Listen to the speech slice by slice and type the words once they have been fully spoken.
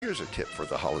Here's a tip for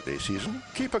the holiday season.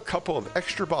 Keep a couple of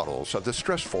extra bottles of the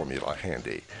stress formula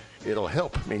handy. It'll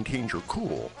help maintain your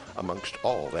cool amongst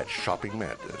all that shopping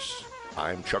madness.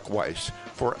 I'm Chuck Weiss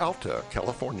for Alta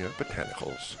California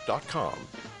Botanicals.com.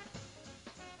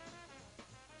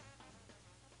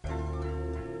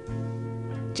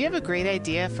 Do you have a great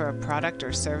idea for a product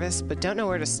or service but don't know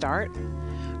where to start?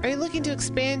 Are you looking to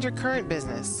expand your current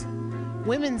business?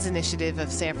 Women's Initiative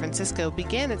of San Francisco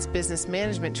began its business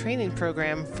management training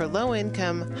program for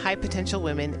low-income, high-potential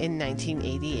women in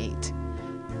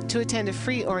 1988. To attend a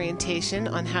free orientation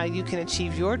on how you can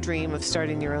achieve your dream of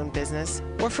starting your own business,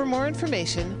 or for more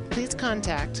information, please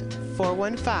contact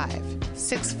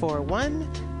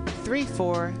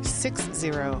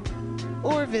 415-641-3460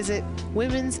 or visit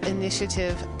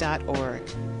womensinitiative.org.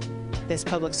 This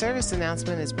public service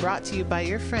announcement is brought to you by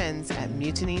your friends at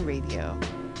Mutiny Radio.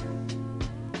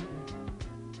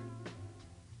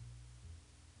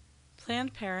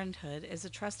 Planned Parenthood is a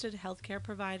trusted healthcare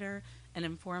provider, an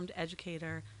informed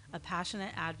educator, a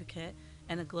passionate advocate,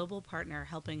 and a global partner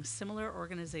helping similar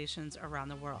organizations around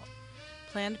the world.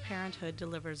 Planned Parenthood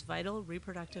delivers vital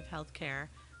reproductive health care,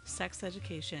 sex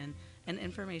education, and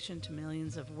information to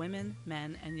millions of women,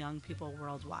 men, and young people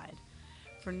worldwide.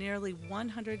 For nearly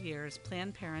 100 years,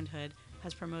 Planned Parenthood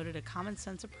has promoted a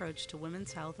common-sense approach to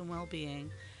women's health and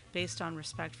well-being based on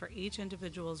respect for each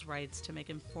individual's rights to make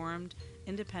informed,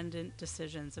 independent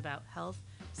decisions about health,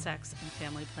 sex, and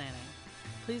family planning.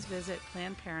 Please visit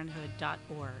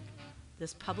PlannedParenthood.org.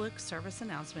 This public service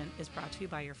announcement is brought to you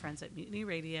by your friends at Mutiny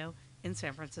Radio in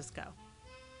San Francisco.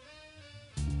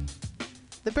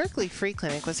 The Berkeley Free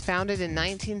Clinic was founded in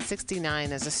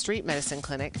 1969 as a street medicine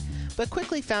clinic, but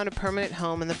quickly found a permanent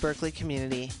home in the Berkeley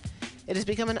community. It has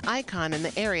become an icon in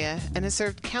the area and has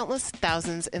served countless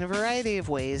thousands in a variety of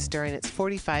ways during its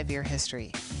 45-year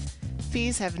history.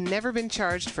 Fees have never been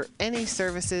charged for any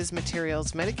services,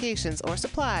 materials, medications, or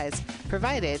supplies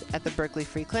provided at the Berkeley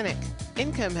Free Clinic.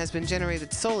 Income has been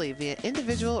generated solely via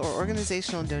individual or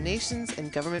organizational donations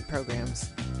and government programs.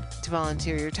 To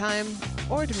volunteer your time,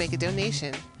 or to make a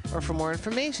donation, or for more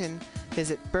information,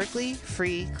 visit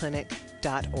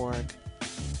berkeleyfreeclinic.org.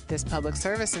 This public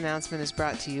service announcement is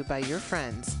brought to you by your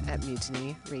friends at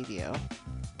Mutiny Radio.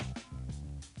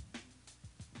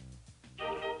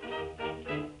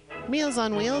 Meals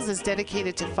on Wheels is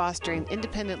dedicated to fostering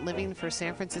independent living for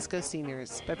San Francisco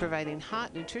seniors by providing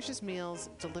hot, nutritious meals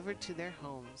delivered to their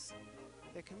homes.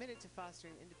 They're committed to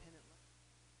fostering independent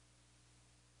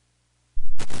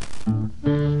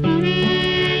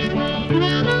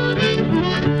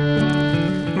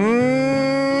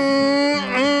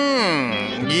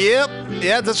Yep.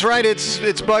 Yeah, that's right. It's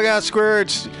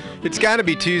BughouseSquare. It's got to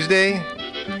be Tuesday.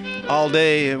 All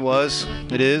day it was.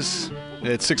 It is.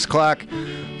 It's 6 o'clock.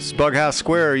 It's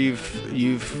BughouseSquare.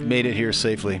 You've made it here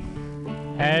safely.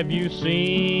 Have you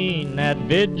seen that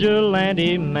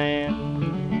vigilante man?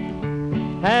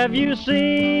 Have you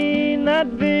seen that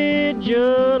vigilante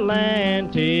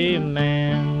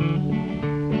man?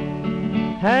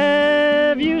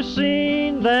 Have you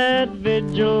seen that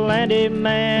vigilante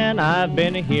man? I've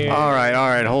been here. All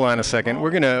right. Hold on a second. We're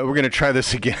gonna try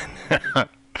this again.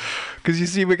 Because you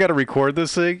see, we got to record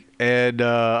this thing, and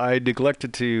I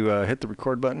neglected to hit the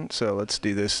record button. So let's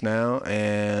do this now,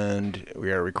 and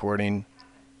we are recording.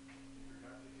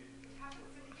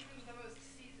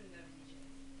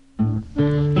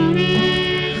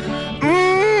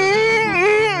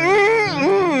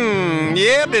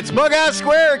 Yep, it's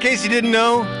BughouseSquare, in case you didn't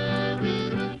know.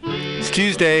 It's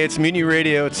Tuesday, it's Mutiny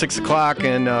Radio at 6 o'clock,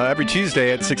 and every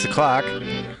Tuesday at 6 o'clock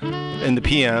in the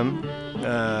PM,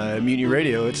 Mutiny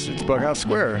Radio, it's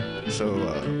BughouseSquare. So,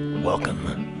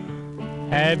 welcome.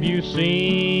 Have you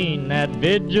seen that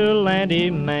vigilante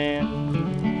man?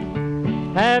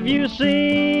 Have you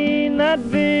seen that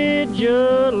vigilante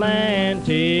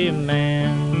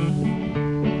man?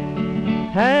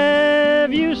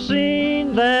 Have you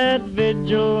seen that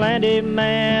vigilante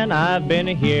man? I've been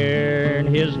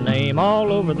hearing his name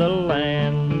all over the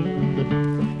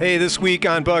land. Hey, this week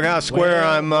on BughouseSquare,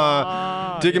 I'm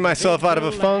digging myself out of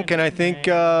a funk, and I think,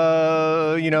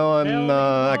 I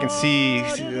can see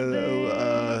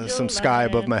some sky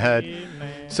above my head.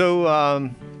 So,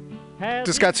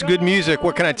 just got some good music.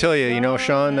 What can I tell you? You know,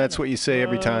 Sean, that's what you say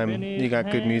every time you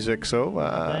got good music. So,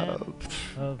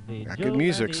 got good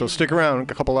music. So stick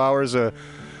around. A couple hours of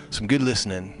some good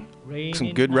listening.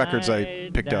 Some good records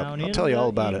I picked up. I'll tell you all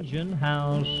about it.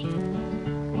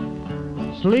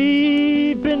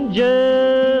 Sleeping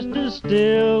just as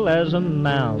still as a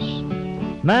mouse.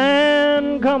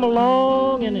 Man come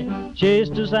along and he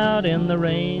chased us out in the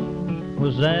rain.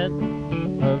 Was that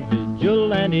a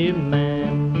vigilante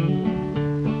man?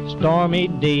 stormy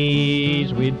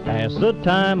days we'd pass the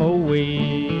time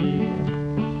away,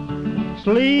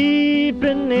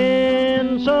 sleeping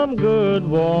in some good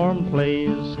warm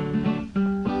place.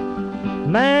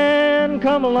 Man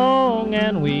come along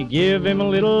and we give him a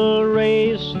little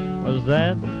race. Was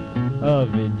that a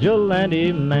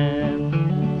vigilante man?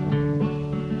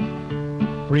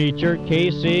 Preacher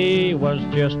Casey was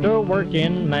just a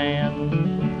working man,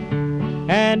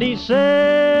 and he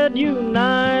said,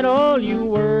 unite all you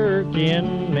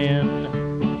working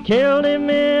men. Killed him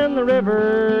in the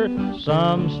river,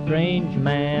 some strange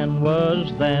man.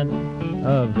 Was that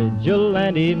a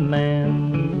vigilante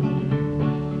man?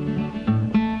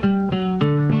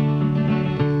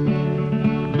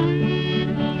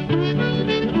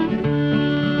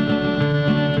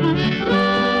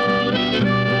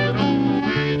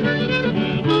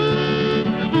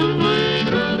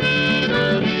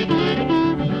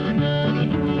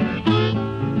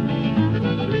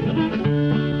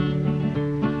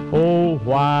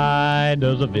 Why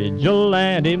does a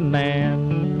vigilante man,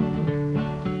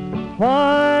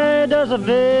 why does a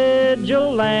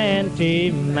vigilante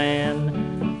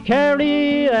man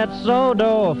carry that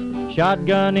sawed-off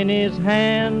shotgun in his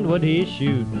hand? Would he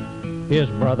shoot his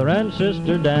brother and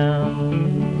sister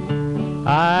down?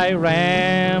 I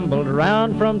rambled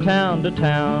around from town to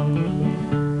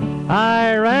town,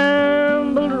 I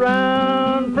rambled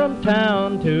around from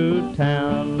town to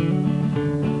town,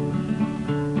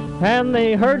 and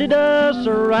they herded us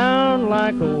around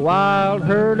like a wild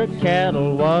herd of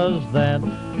cattle. Was that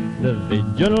the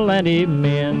vigilante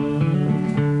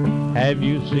men? Have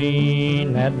you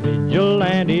seen that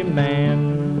vigilante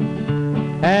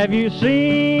man? Have you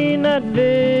seen that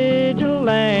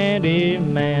vigilante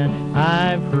man?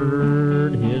 I've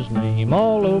heard his name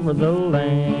all over the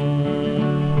land.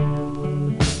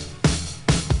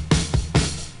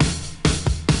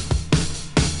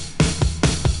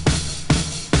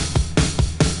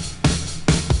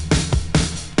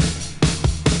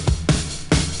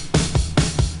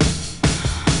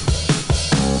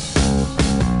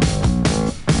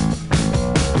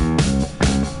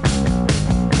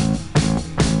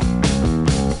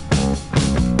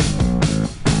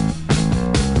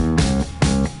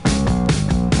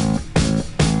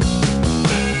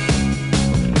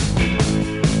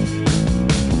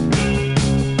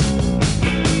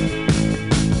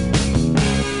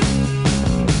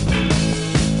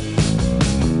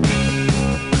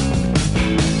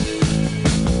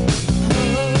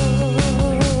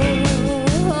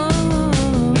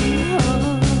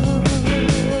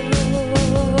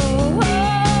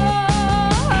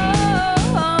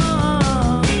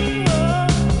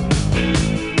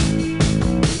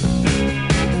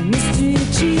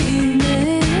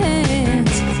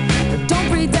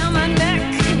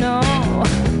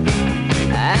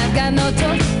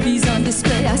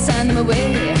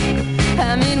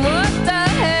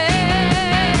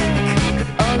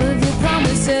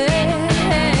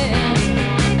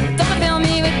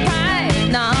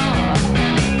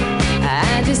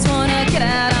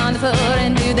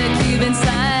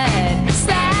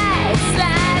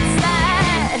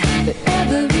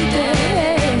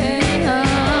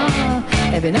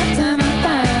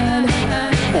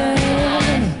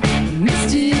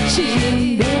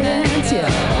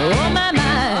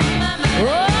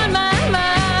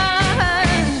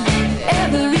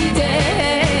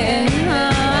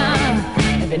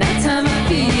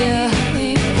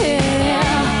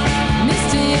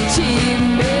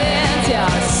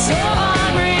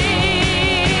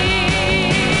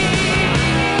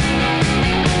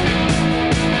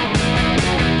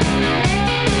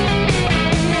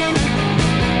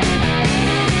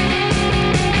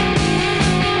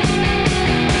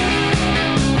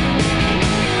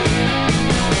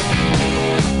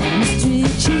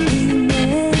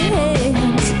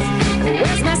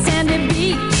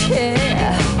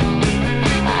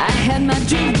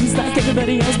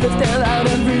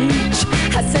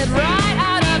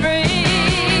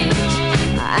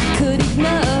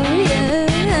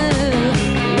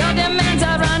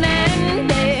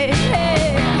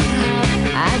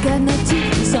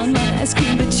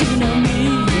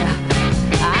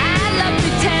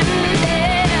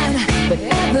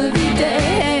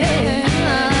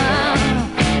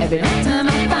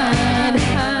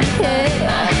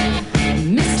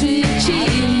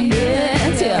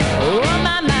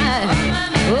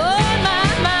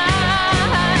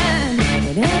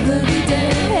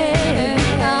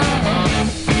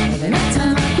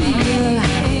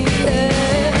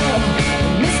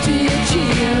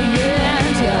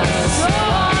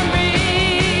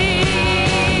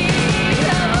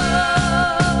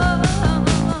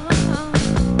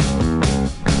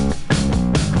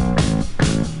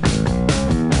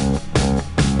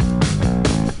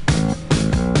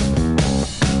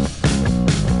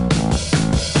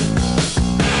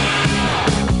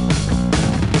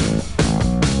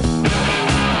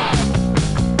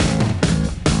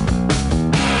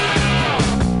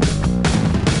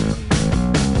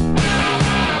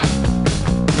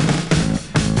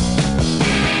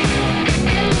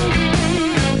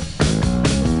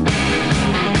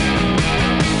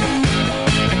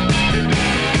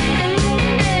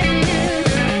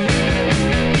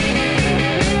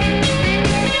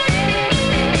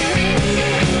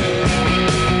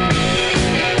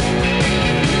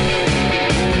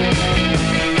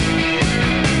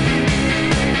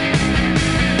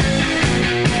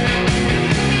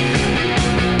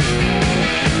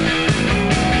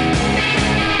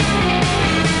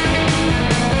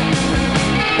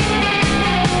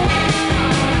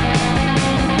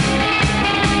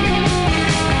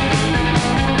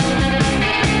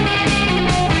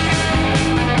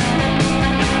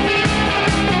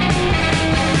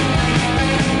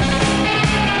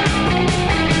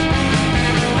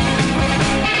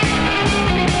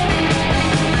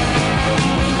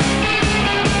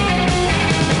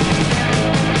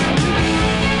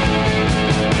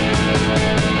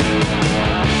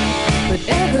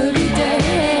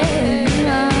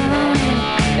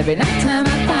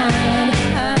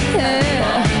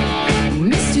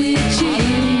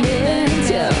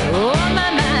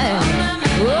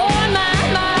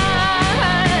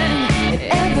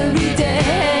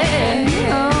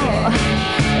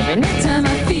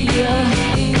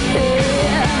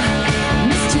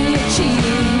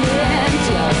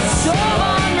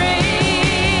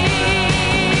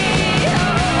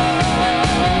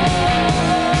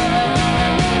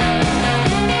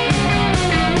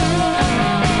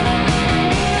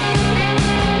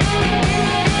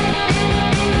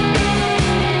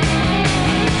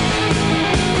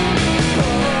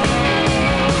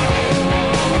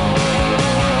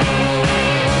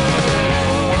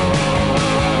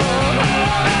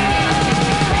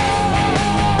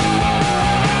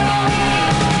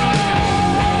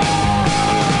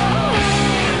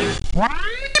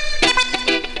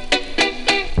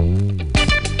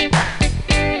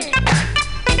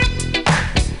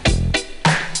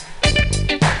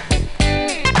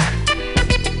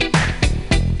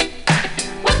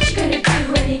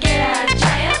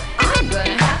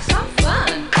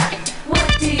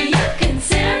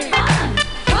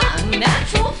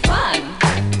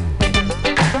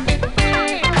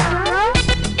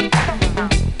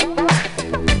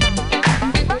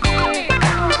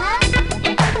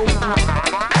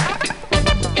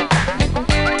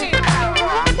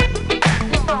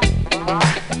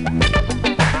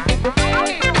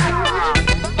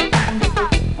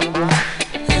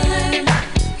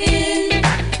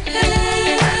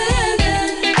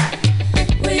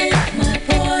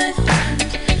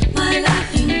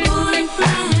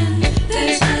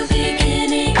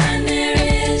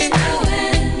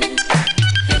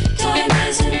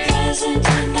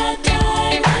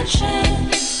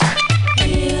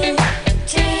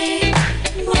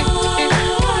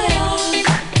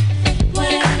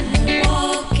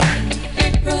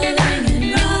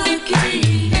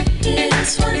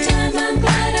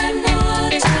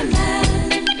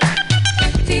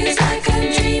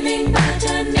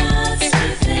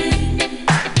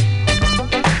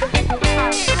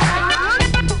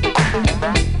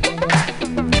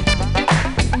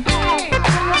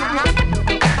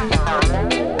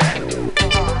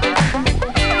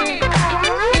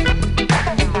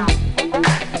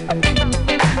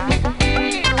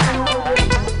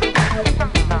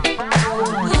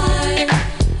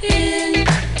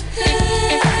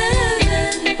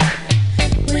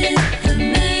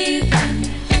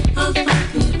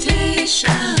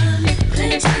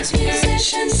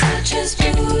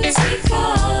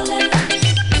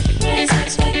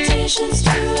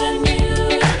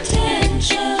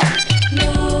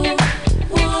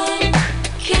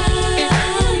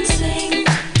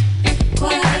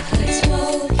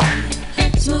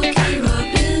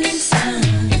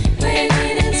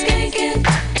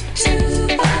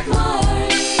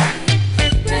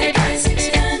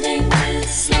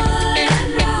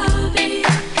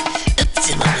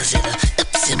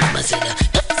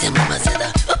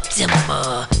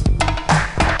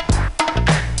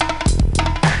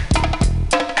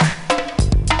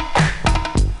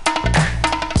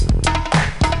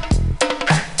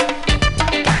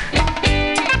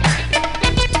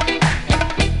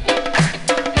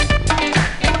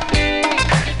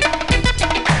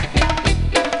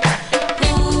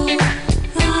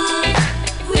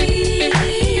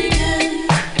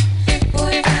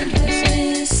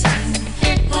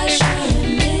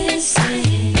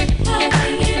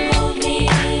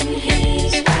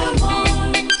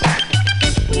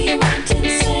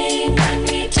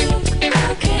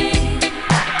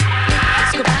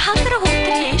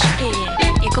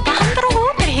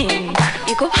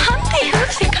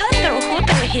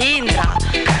 hindra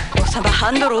o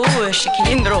trabajando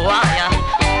hindro vaya.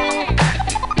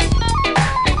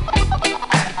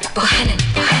 Bohanan,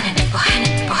 bohanan,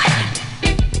 bohanan, bohanan.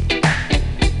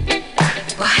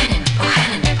 Bohanan,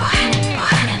 bohanan, bohanan,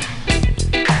 bohanan.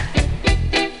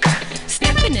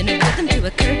 Stepping in a rhythm to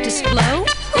a Curtis blow.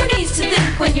 Who needs to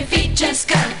think when your feet just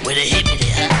go? With a hippity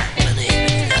up, with a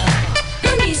hippity up.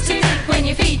 Who needs to think when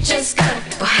your feet just go?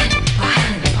 Bohanan,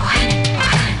 bohanan, bohanan,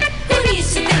 bohanan. Who needs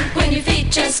to think when your feet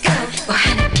just go?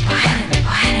 Bohanan, bohanan,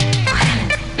 bohanan, bohanan.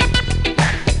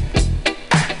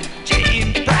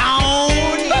 James Brown,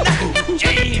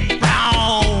 James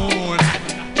Brown,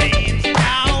 James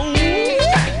Brown,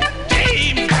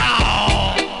 James Brown.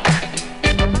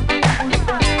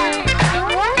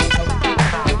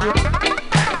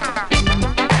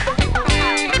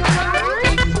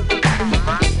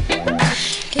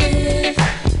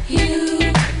 If you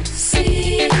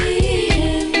see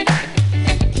him,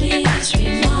 please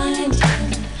remind him,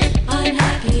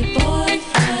 unhappy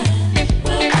boyfriend.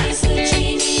 Well, he's the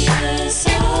genius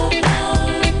of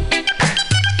love.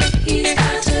 He's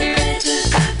got a better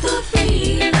depth of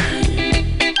feeling.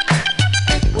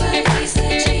 Well, he's the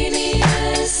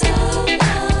genius of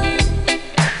love.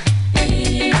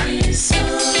 He's so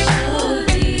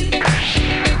deep.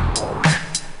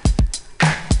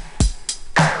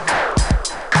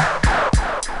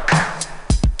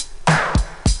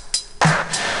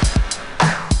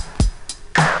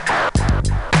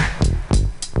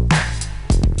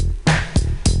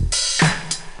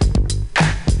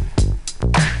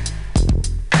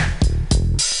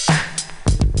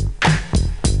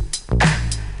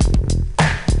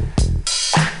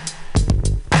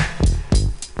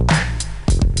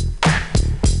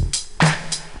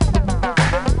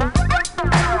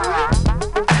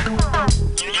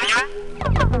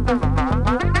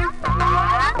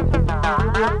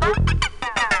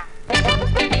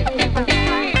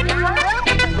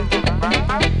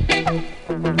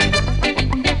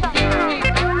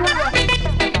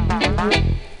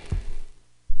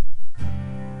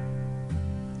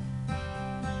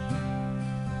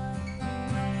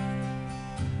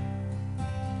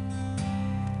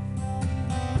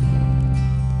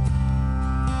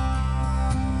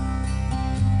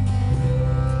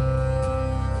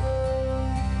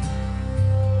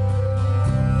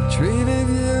 Treated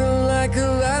you like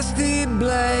a rusty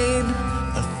blade,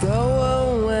 a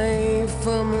throwaway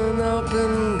from an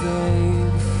open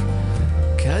grave.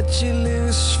 Cut you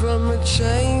loose from a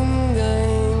chain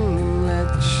gang and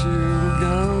let you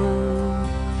go.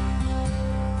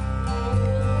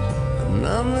 And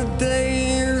on the day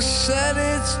you said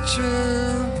it's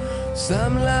true,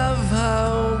 some love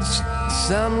holds,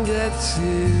 some gets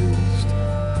used.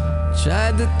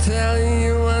 Tried to tell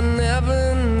you I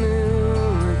never knew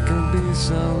it could be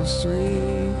so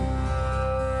sweet.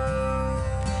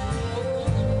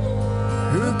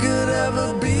 Who could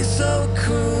ever be so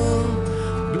cruel?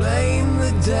 Blame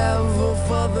the devil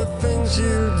for the things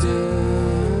you do.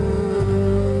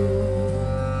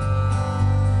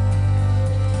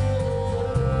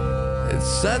 It's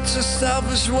such a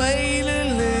selfish way to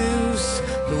lose,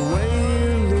 the way you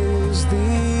lose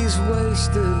these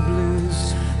wasted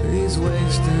blues, these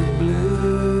wasted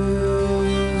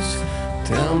blues.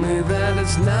 Tell me that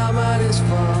it's nobody's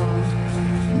fault,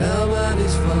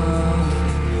 nobody's fault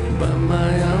but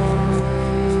my own.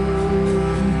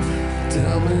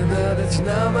 Tell me that it's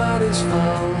nobody's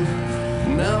fault,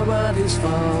 nobody's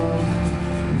fault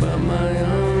but my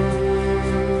own.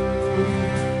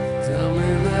 Tell me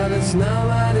that it's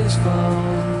nobody's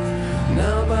fault,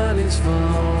 nobody's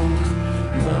fault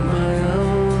but my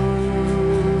own.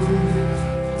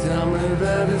 Tell me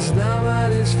that it's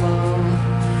nobody's fault,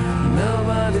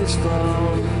 nobody's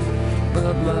fault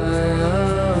but my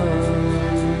own.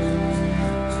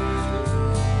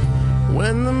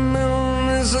 When the moon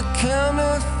is a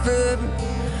counterfeit,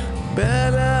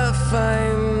 better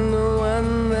find the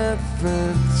one that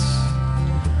fits.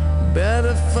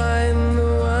 Better find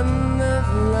the one that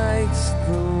lights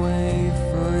the way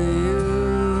for you.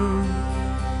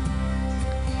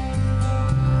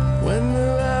 When the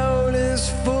road is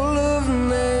full of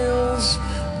nails,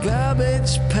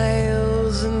 garbage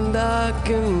pails and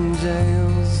darkened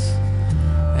jails,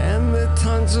 and the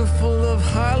tongues are full of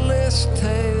heartless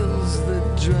tales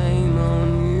that drain on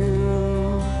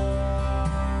you.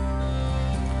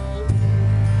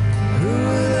 Who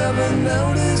would ever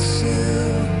notice you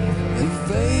and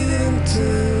fade into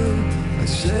a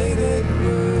shaded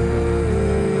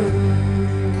room?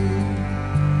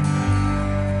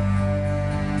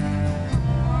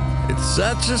 It's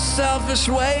such a selfish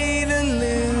way to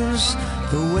lose,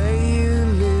 the way you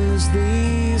lose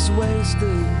these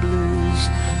wasted blues,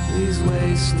 these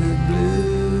wasted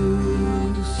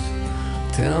blues.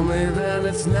 Tell me that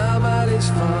it's nobody's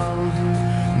fault,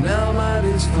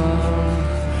 nobody's fault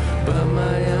but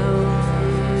my own.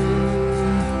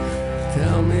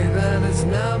 Tell me that it's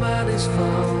nobody's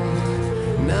fault,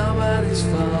 nobody's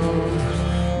fault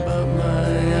but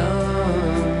my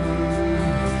own.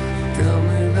 Tell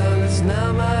me that it's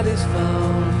nobody's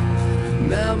fault,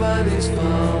 nobody's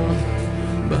fault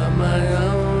but my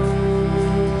own.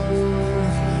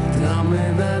 Tell me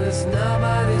that it's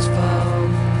nobody's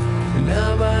fault,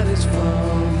 nobody's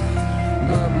fault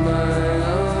but my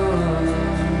own.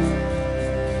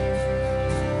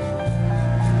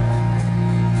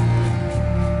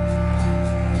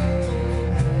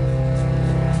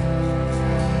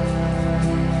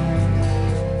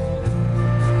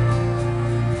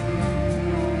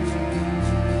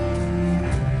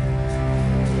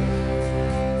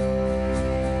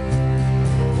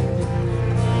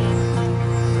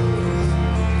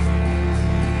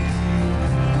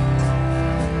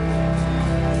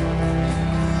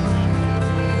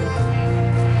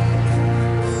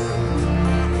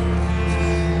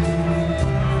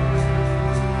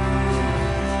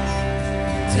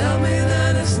 Tell me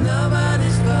that it's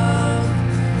nobody's fault,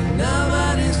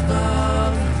 nobody's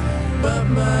fault but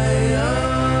my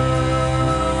own.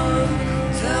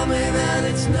 Tell me that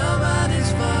it's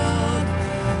nobody's fault,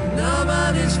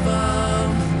 nobody's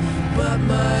fault but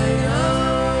my own.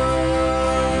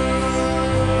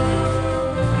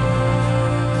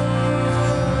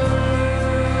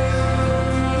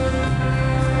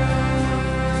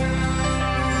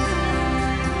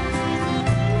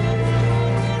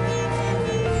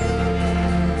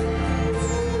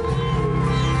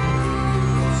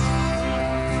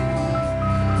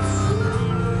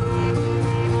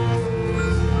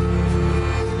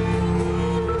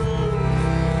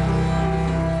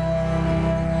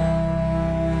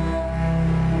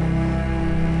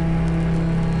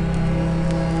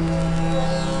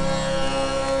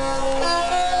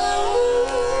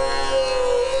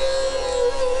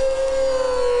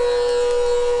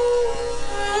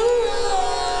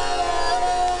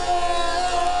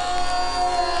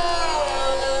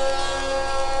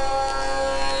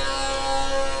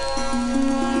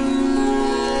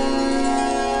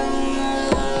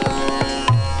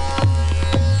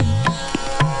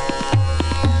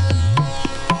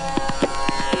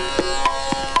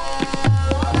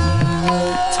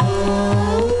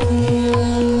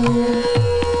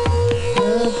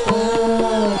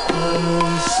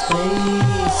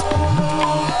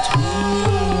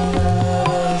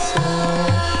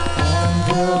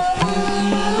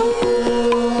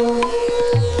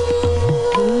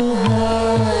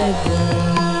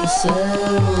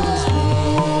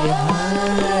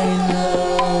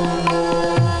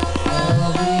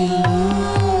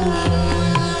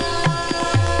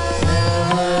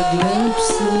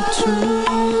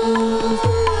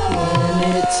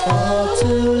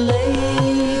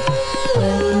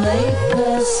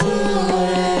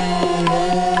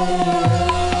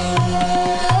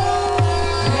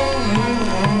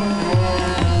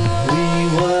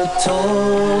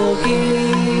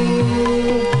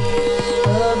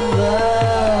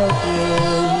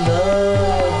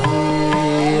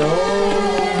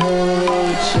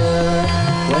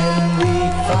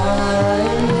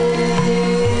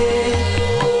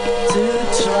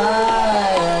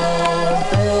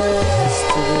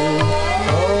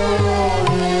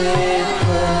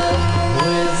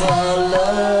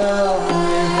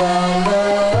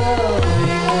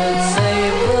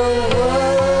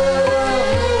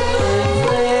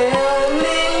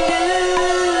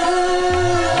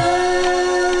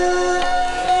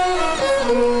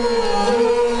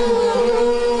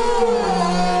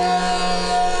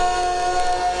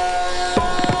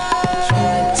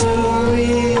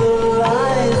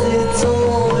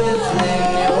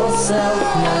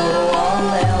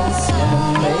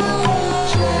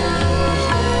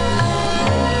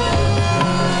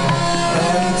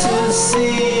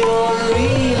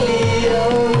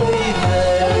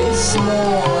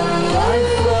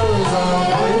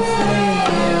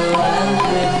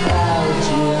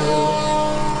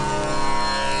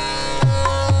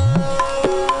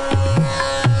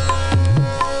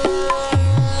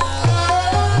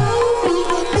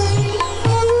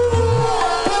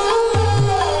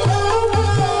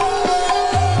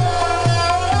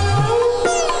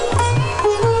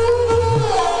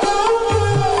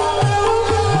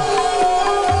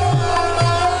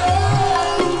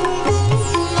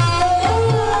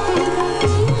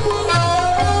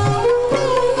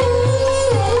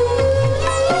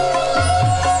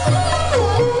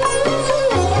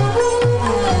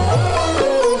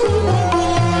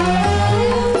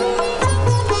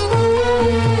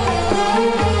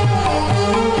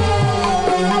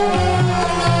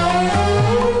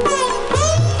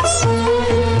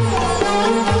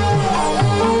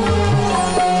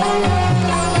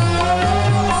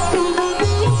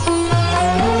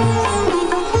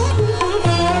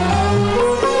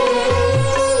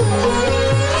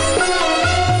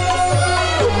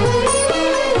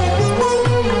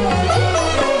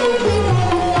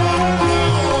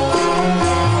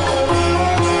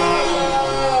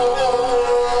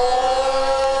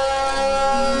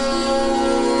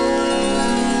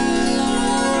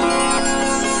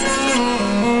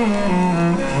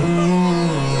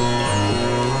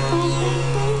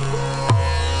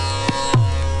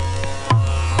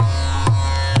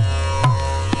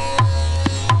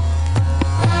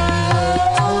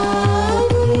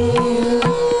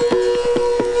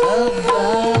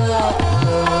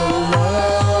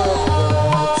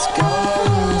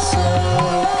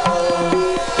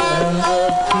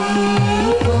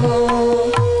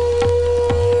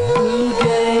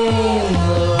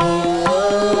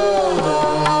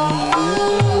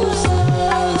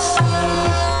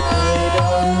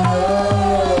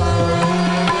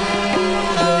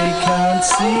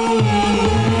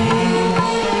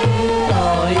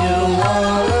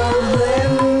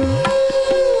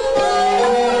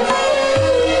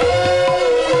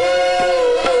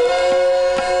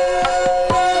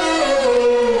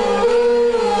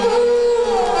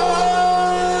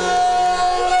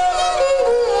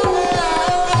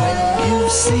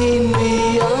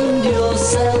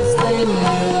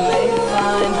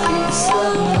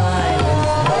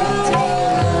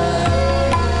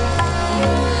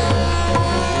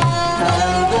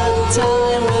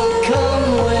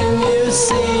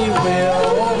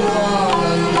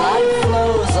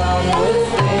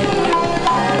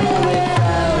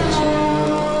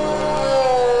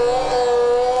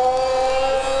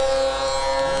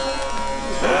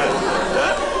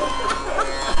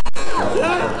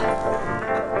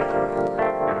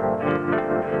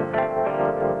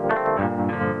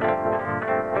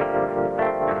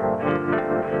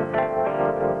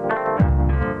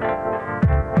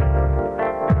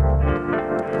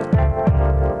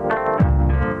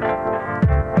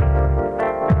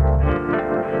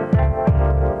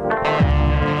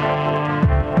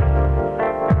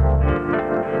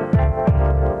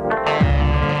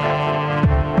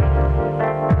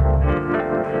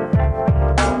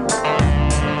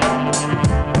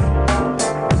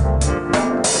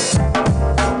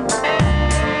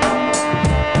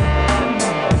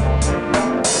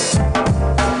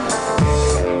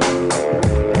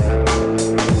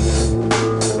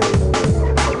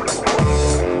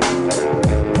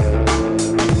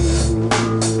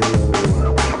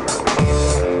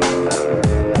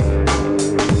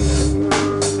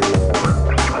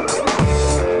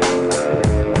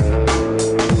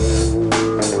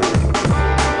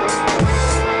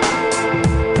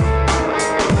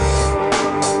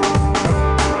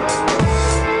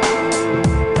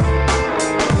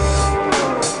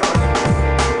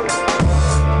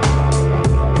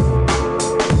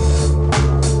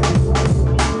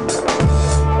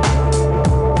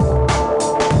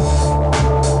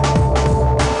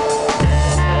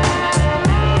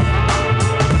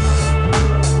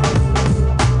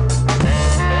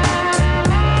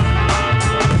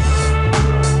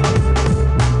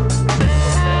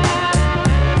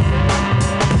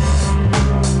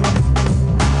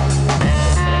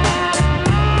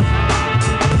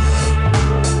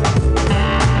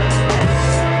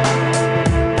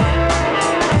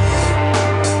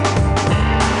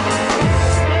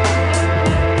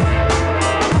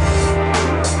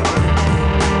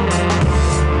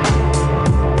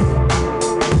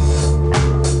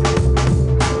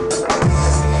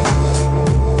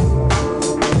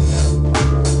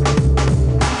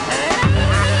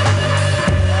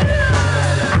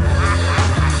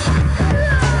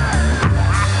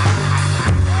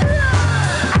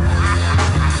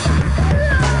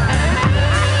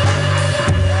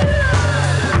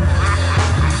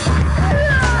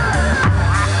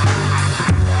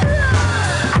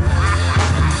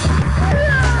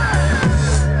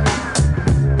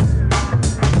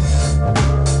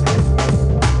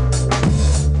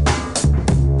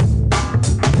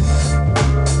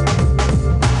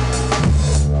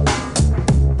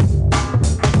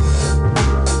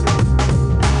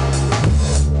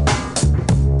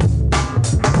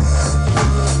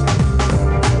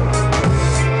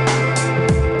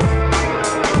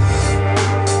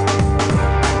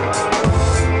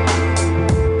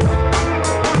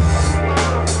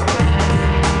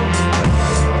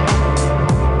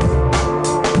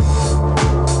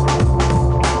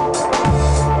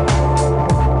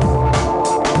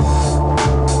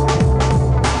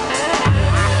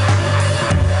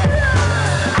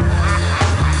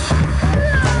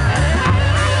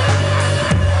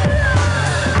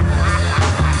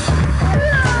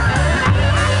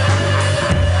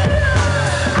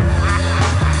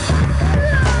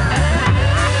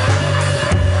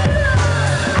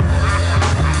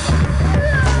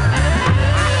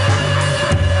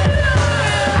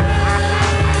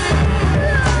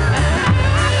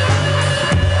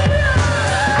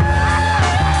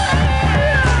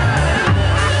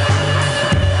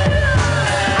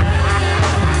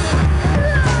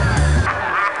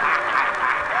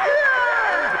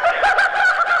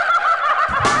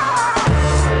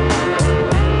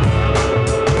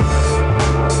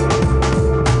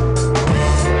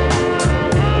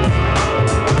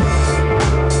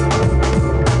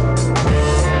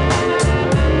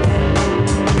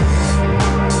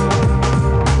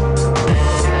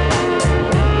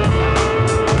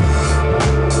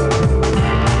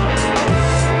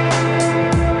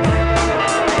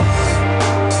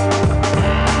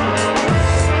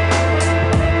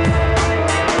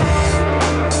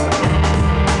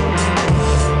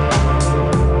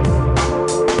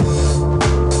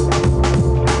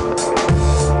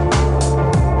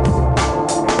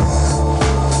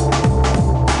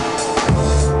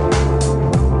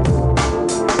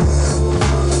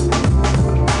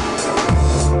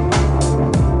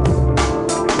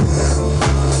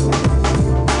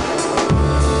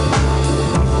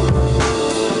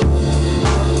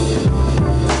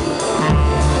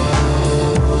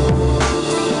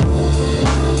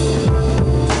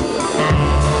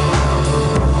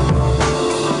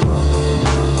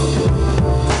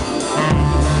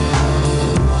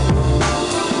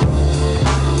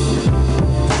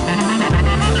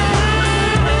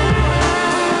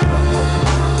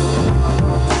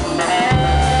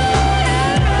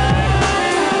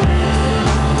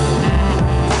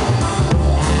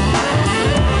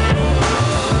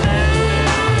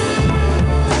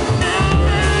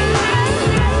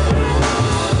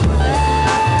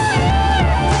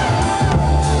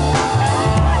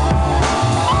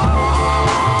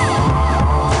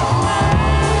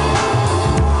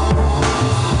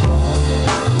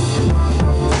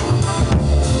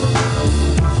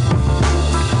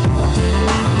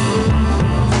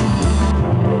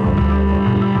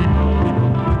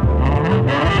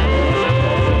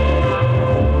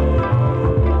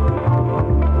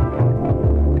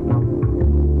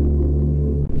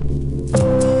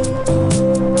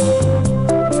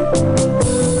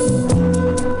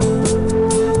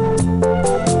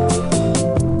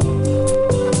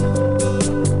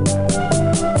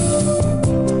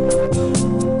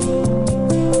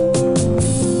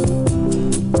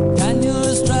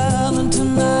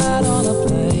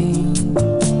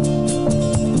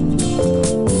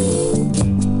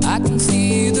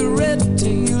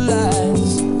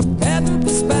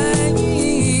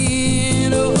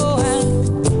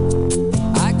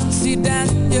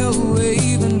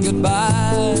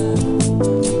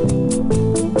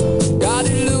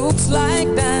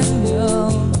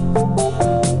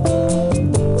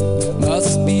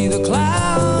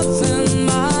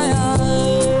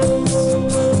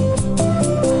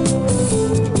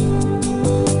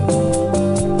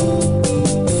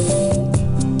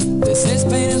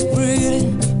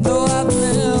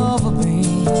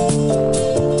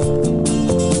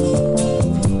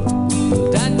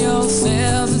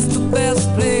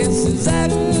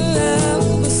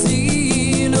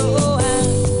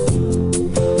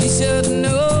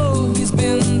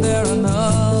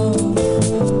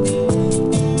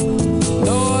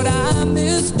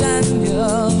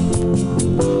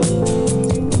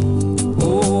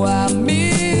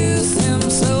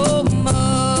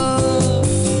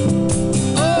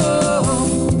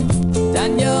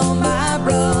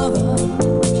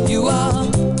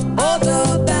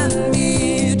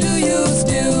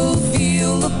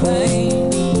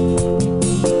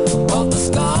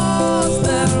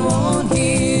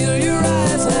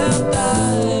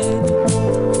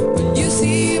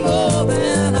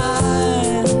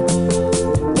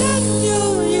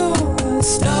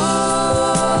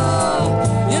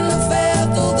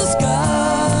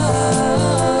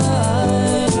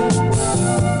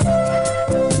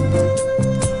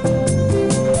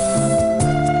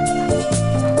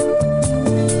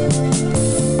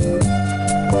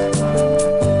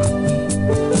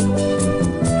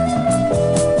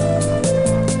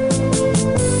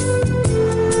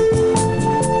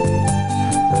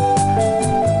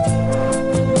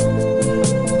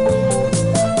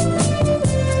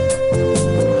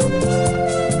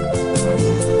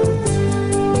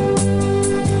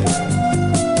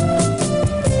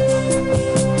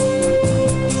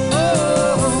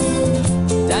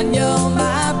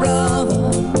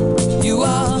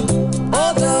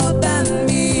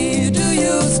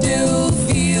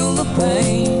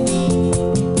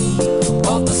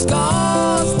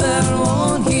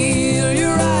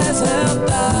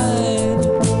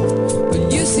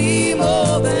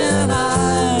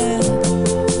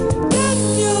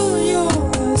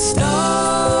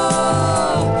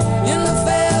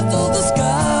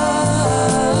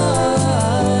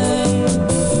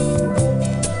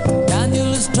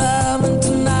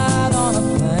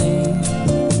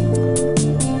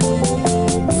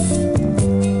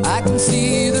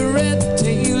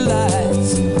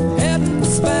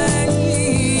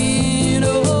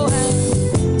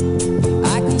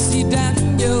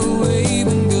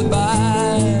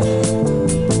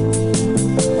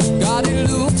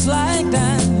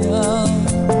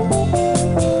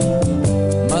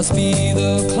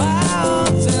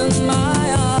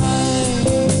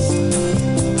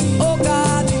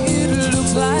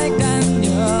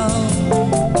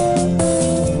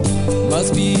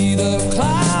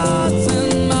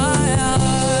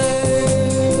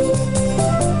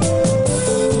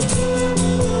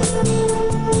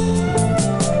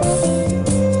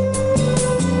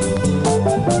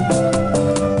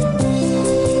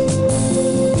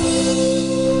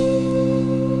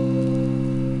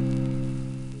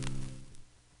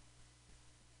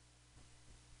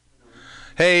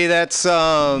 Hey, that's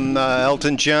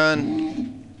Elton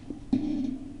John.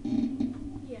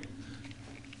 Yeah.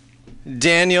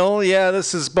 Daniel, yeah,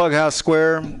 this is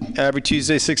BughouseSquare, every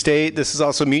Tuesday, 6 to 8. This is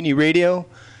also Mutiny Radio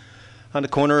on the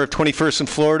corner of 21st and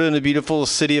Florida in the beautiful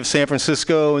city of San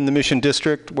Francisco in the Mission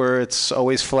District, where it's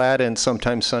always flat and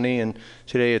sometimes sunny. And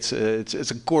today it's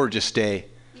a gorgeous day.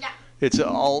 Yeah. It's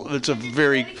a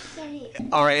very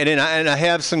all right. And I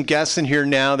have some guests in here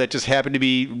now that just happen to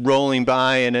be rolling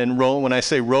by, and then when I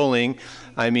say rolling,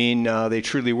 I mean they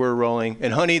truly were rolling.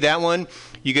 And honey, that one,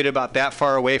 you get about that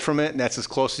far away from it, and that's as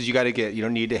close as you got to get. You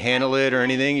don't need to handle it or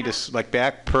anything. You just like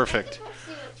back, perfect.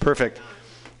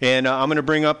 And I'm going to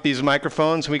bring up these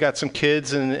microphones. We got some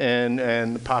kids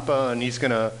and Papa, and he's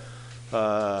going to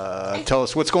tell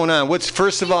us what's going on.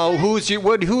 First of all, who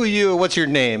are you? What's your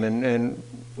name? And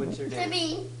What's your name?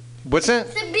 Sabine. What's that?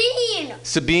 Sabine.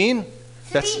 Sabine?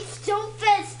 Sabine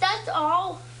Stonefest, that's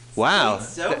all. Wow.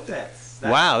 Stonefest.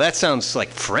 Wow, that sounds like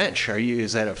French.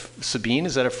 Sabine?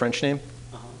 Is that a French name?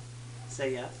 Uh-huh.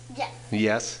 Say yes. Yes.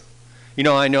 Yes. You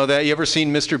know, I know that. You ever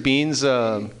seen Mr. Bean's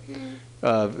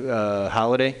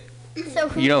holiday? So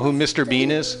You know who Mr.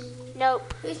 Bean is?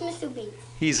 Nope. Who's Mr. Bean?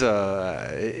 He's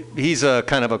a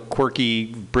kind of a quirky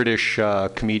British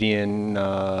comedian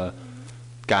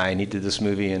guy, and he did this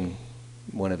movie, and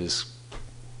one of his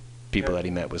people that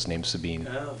he met was named Sabine,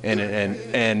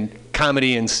 and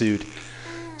comedy ensued.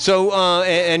 So,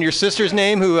 and your sister's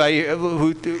name, who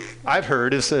I've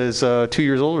heard is 2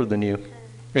 years older than you,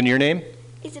 and your name?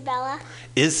 Isabella.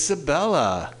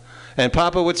 Isabella. And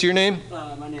Papa, what's your name?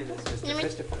 My name is Mr.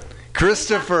 Christopher.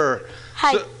 Christopher.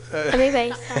 Hi. So,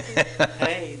 Everybody's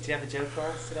Hey, do you have a joke for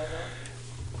us today?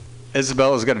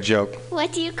 Isabella's got a joke.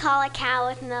 What do you call a cow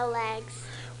with no legs?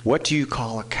 What do you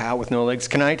call a cow with no legs?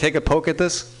 Can I take a poke at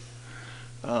this?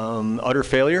 Utter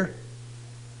failure?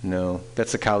 No,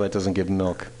 that's a cow that doesn't give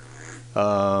milk.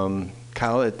 Cow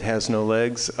that has no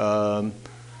legs. Moo.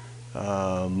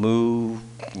 I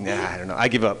don't know. I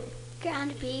give up.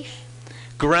 Ground beef.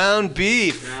 Ground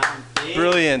beef.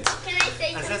 Brilliant. Can I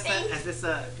say something? Is this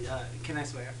can I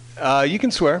swear? You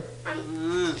can swear.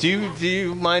 Do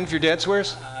you mind if your dad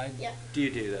swears? Yeah. Do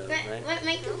you do though, right? What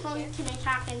microphone can I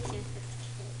talk into?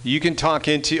 You can talk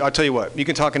into. I'll tell you what. You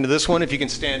can talk into this one if you can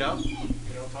stand up. You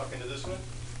don't talk into this one.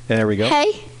 There we go.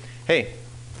 Hey. Hey.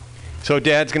 So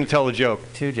Dad's gonna tell a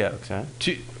joke. 2 jokes, huh?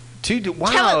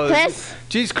 Wow. Tell it, Chris.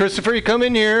 Geez, Christopher, you come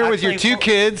in here with your 2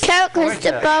 kids. Tell it,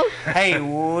 Christopher. Hey,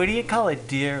 what do you call a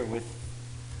deer with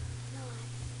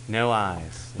no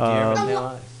eyes? A deer with no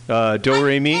eyes. Do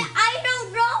re mi. I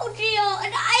don't know, Deal.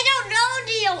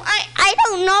 I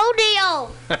don't know,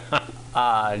 Deal.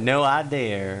 No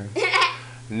idea.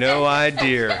 No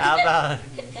idea. How about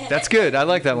That's good. I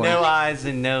like that one. no eyes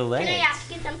and no Can I legs?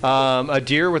 ask you something? A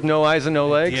deer with no eyes and no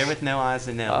legs. Deer with no eyes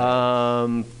and no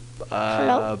legs.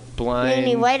 Hello? Blind.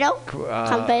 Mini white oak?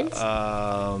 Compens?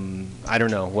 I don't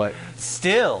know what.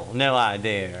 Still no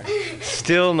idea.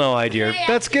 Still no idea.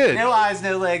 That's good. No eyes,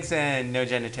 no legs, and no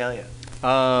genitalia.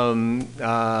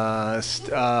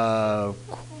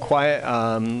 Quiet.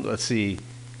 Let's see.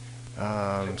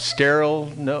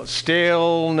 Sterile. No.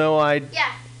 Stale. No idea.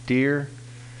 Yeah. Deer.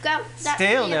 Go.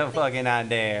 Still no fucking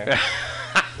idea.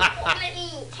 Let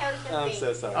me tell you something. I'm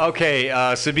so sorry. Okay,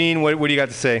 Sabine, what do you got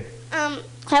to say?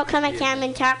 How come I can't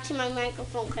even talk to my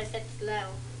microphone because it's low?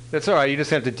 That's all right. You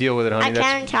just have to deal with it, honey. I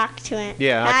can't talk to it.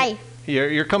 Yeah. Hi.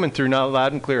 You're coming through now,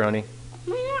 loud and clear, honey.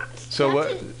 Why not? So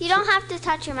what? You don't have to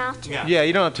touch your mouth to it. Yeah,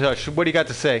 you don't have to touch. What do you got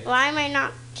to say? Why am I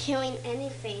not doing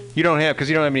anything? You don't have, because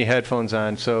you don't have any headphones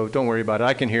on, so don't worry about it.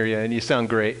 I can hear you, and you sound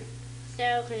great.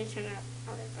 So can you turn it up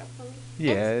for me?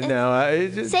 Yeah,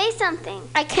 Say something.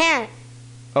 I can't.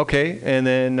 Okay, and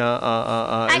then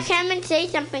I can't even say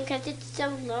something because it's so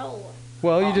low.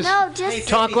 well, you just No, just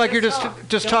talk like you're just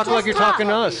talk like you're talking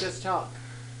to us. Just talk.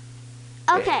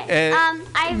 okay. And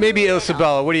I maybe really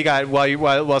Isabella, what do you got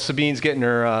while Sabine's getting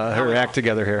her act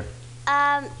together here?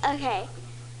 Okay.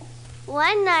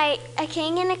 One night, a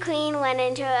king and a queen went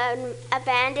into an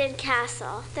abandoned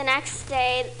castle. The next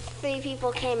day, 3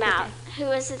 people came out. Who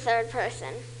was the third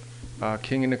person?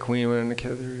 King and the queen went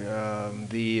together.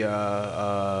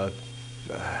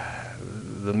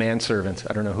 The manservant.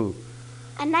 I don't know who.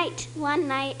 One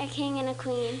night, a king and a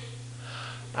queen.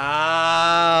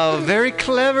 Ah, very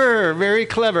clever, very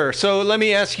clever. So let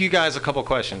me ask you guys a couple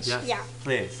questions. Yes. Yeah.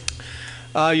 Please.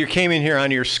 You came in here on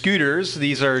your scooters.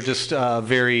 These are just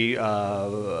very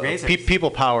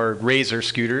people-powered Razor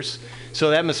scooters.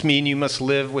 So that must mean you must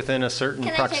live within a certain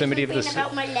proximity of Can I the say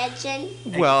something about my legend?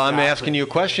 Well, I'm asking you a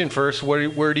question first.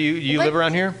 Where do you live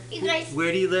around here? You guys,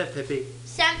 Where do you live, Pippi?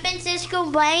 San Francisco,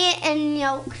 Bryant, and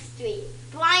York Street.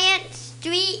 Bryant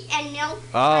street and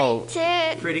Oh.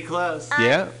 to Pretty close.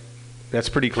 Yeah, that's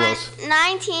pretty close.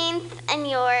 19th and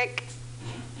York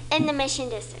in the Mission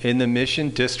District. In the Mission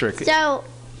District. So,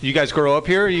 You guys grow up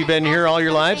here? You've been here all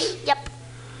your lives? yep.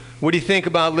 What do you think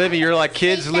about living? You're like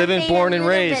kids living, born and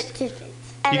raised. You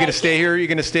gonna stay here? You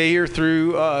gonna stay here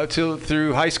through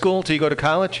through high school till you go to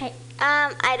college?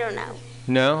 I don't know.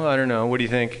 No, I don't know. What do you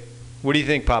think? What do you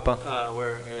think, Papa?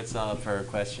 It's up for a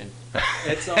question.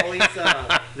 It's always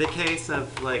the case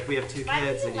of like we have two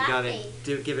kids and you gotta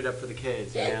give it up for the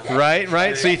kids, you know?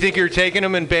 Right. So you think you're taking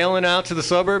them and bailing out to the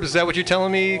suburbs? Is that what you're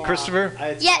telling me, Christopher?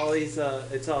 It's Yes.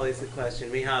 always the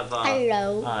question. We have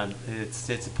Hello. it's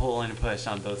a pull and a push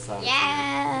on both sides.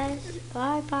 Yes.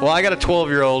 Bye bye. Well, I got a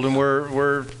 12-year-old and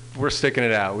we're sticking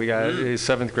it out. We got a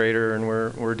 7th grader and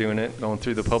we're doing it, going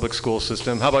through the public school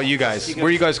system. How about you guys? Where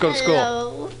do you guys go to school?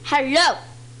 Hello. Hello.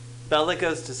 Bella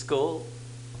goes to school.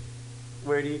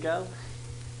 Where do you go?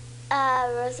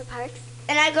 Rosa Parks.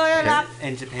 And I go to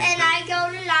In Japan. And I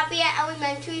go to Lafayette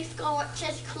Elementary School, which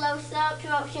is closer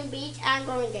to Ocean Beach, and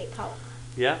Golden Gate Park.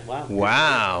 Yeah. Wow.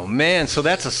 Wow, man. So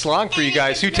that's a slog for you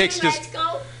guys. Who takes this? Let's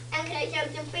go and can I show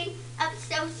something?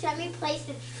 So Sammy plays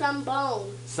the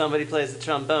trombone. Somebody plays the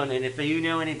trombone, and if you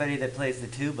know anybody that plays the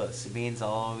tuba, Sabine's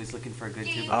always looking for a good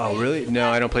tuba. Oh, really?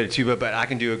 No, I don't play the tuba, but I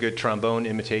can do a good trombone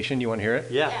imitation. You want to hear it?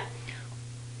 Yeah.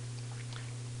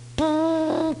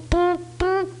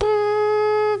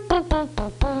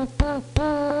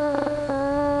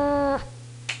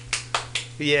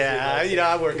 Yeah,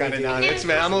 I work on it now.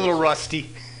 I'm a little rusty.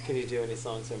 Can you do any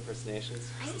songs or impersonations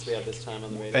since we have this time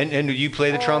on the radio? And do you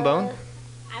play the trombone?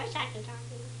 I was talking.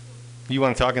 You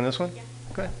want to talk in this one?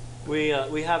 Okay. We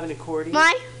have an accordion.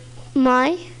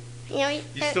 My. You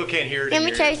still can't hear it. Let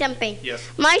me tell you something. Yes.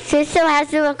 My sister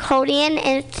has an accordion,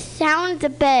 and it sounds a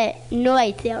bit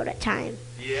noisy all the time.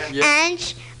 Yeah.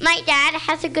 And my dad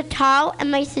has a guitar,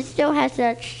 and my sister has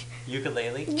a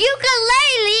Ukulele.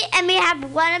 and we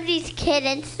have one of these kid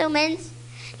instruments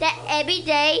that every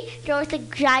day there's a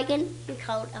dragon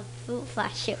called a fruit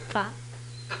flash pop.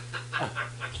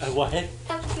 What?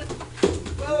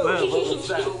 Whoa, what was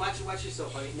that? Watch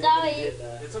yourself, honey. Sorry.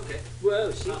 It's okay.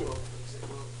 Whoa, she did. Well,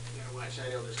 watch. I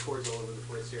know there's cords all over the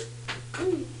place here.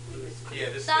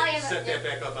 Yeah, Sorry about set that.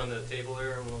 that back up on the table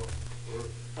there, and we'll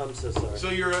I'm so sorry.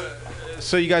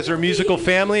 So you guys are a musical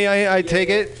family, I take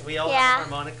it? We all Yeah. have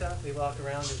harmonica. We walk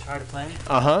around and try to play.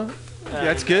 Uh-huh.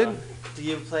 That's good. Do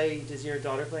you play? Does your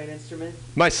daughter play an instrument?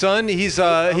 My son, he's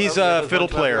a fiddle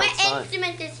player. What Son.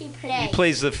 instrument does he play? He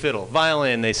plays the fiddle.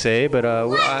 Violin, they say, but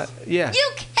yeah. You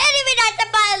can't even have the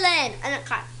violin! And a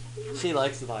car. She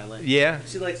likes the violin. Yeah.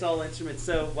 She likes all instruments.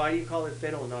 So why do you call it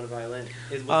fiddle and not a violin? What's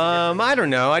the difference? I don't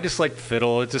know. I just like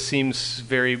fiddle. It just seems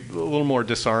a little more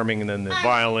disarming than the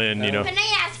violin, you know. Can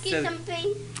I ask you So-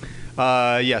 something?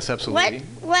 Yes, absolutely.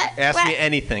 Ask me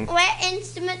anything. What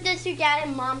instrument does your dad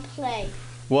and mom play?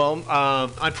 Well,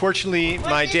 unfortunately,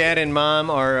 my dad and mom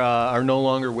are no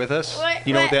longer with us.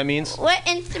 You know what that means? What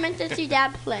instrument does your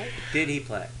dad play? Did he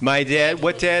play? My dad.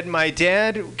 What dad? My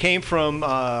dad came from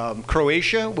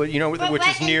Croatia, which is near, What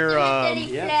instrument did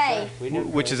he play? We knew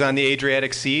which is on the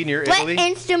Adriatic Sea near What Italy.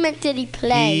 instrument did he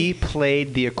play? He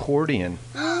played the accordion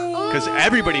because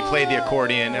everybody played the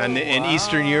accordion in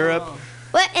Eastern Europe.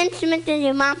 What instrument did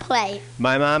your mom play?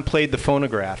 My mom played the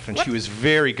phonograph, and she was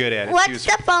very good at it. What's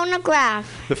the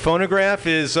phonograph? The phonograph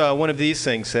is one of these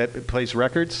things that it plays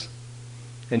records,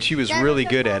 and she was really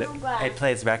good at it. It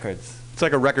plays records. It's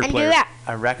like a record And player. do that.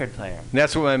 A record player. And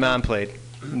that's what my mom played,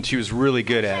 and she was really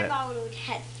good at it. Borrowed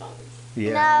headphones.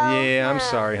 Yeah, No, yeah. I'm no.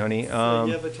 sorry, honey. you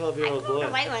have a 12-year-old The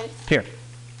boy. white ones. Here.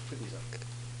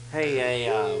 Hey,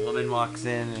 a woman walks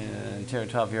in to her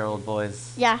 12-year-old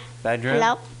boy's Yeah. bedroom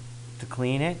Hello? to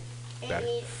clean it.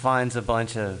 Finds a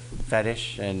bunch of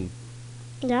fetish and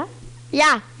Yeah.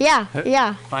 Yeah. Yeah.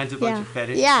 Yeah. finds a bunch Yeah. of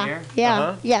fetish Yeah. here. Yeah.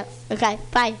 Uh-huh. Yes. Okay.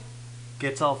 Bye.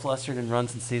 Gets all flustered and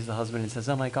runs and sees the husband and says,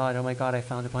 "Oh my God! I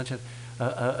found a bunch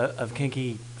of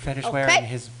kinky fetish wear Okay. in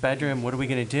his bedroom. What are we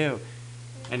gonna do?"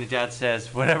 And the dad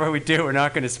says, "Whatever we do, we're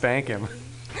not gonna spank him."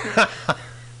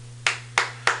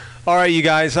 All right, you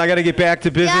guys. I got to get back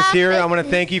to business Yeah, here. I but- want to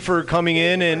thank you for coming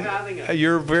in, and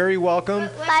you're very welcome.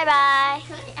 Bye bye.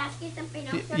 Can I ask you something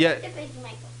else? yeah. The big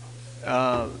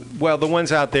microphone. Well, the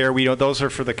ones out there, those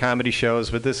are for the comedy shows,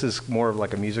 but this is more of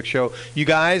like a music show. You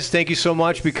guys, thank you so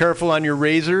much. Be careful on your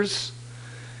razors.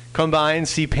 Come by and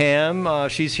see Pam.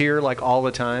 She's here like all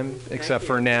the time, except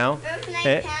for now. It was nice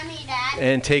Eh, having you, Dad.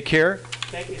 And take care.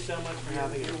 Thank you so much for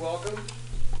having me. You're welcome.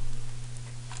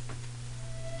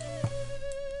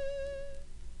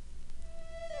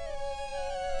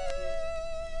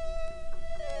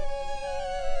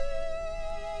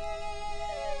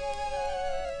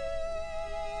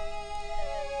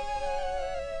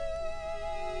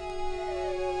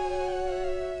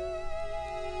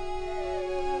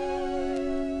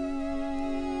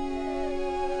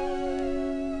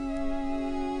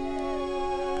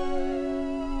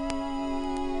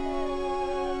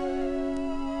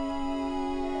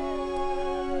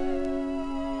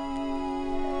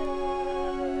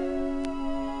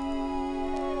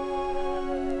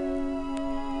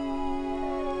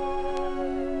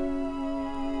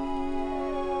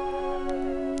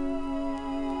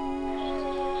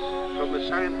 From a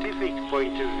scientific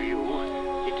point of view,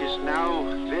 it is now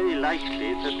very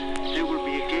likely that there will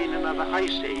be again another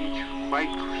ice age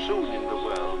quite soon in the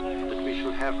world, that we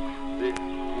shall have the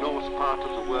north part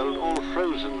of the world all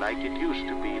frozen like it used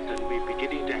to be, that we're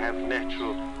beginning to have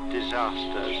natural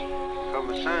disasters. From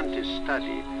a scientist's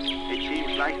study, it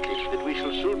seems likely that we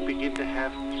shall soon begin to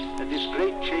have these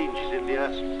great changes in the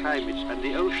Earth's climates, and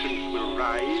the oceans will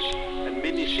rise, and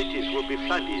many cities will be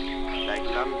flooded, like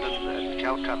London and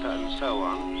Calcutta and so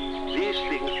on. These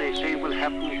things, they say, will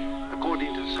happen,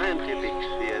 according to scientific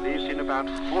theories, in about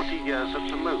 40 years at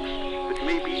the most, but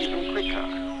maybe even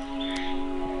quicker.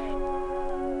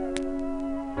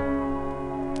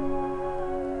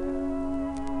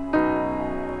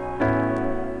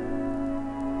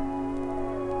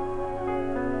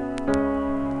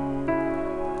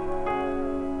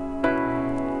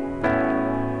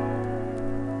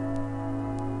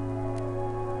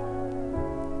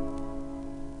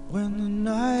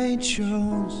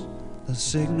 Shows the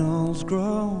signals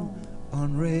grow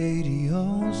on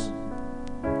radios.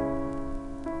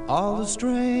 All the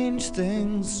strange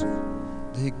things,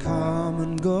 they come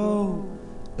and go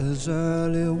as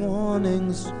early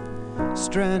warnings.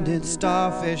 Stranded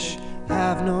starfish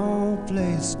have no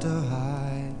place to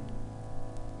hide,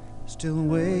 still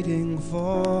waiting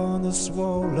for the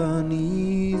swollen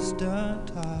Easter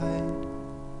tide.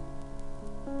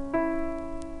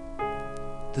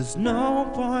 There's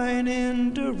no point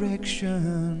in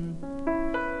direction,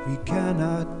 we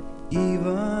cannot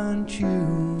even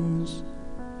choose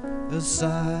a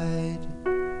side.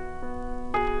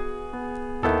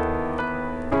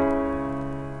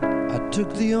 I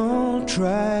took the old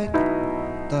track,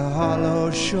 the hollow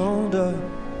shoulder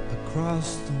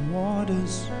across the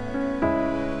waters.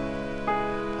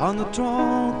 On the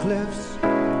tall cliffs,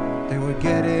 they were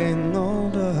getting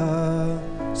older,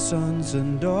 sons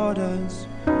and daughters.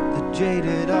 The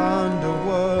jaded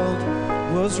underworld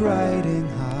was riding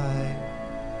high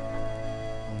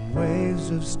on waves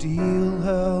of steel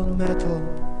hurled metal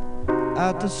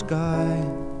at the sky.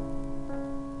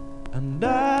 And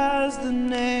as the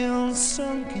nails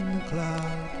sunk in the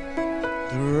cloud,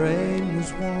 the rain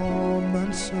was warm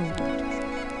and soaked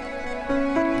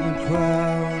in the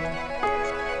crowd.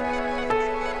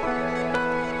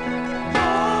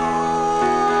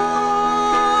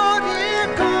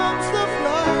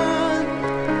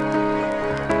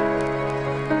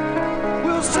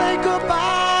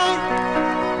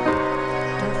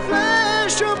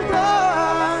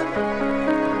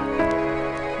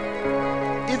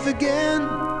 Again,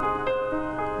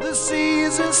 the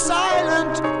seas are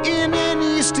silent in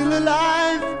any still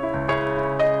alive.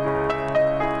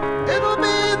 It'll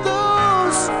be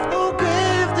those who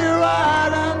gave their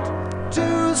island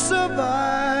to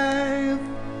survive.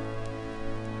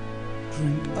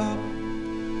 Drink up,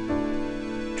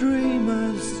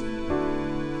 dreamers,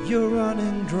 you're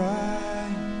running dry.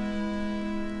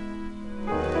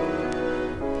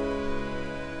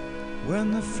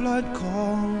 When the flood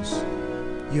calls,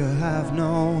 you have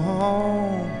no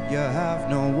home, you have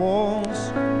no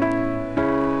walls.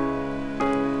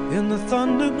 In the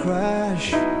thunder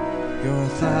crash, you're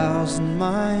 1,000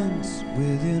 miles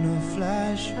within a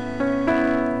flash.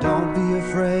 Don't be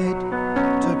afraid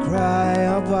to cry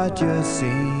of what you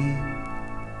see.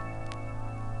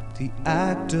 The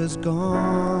actor's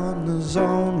gone, there's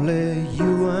only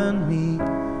you and me.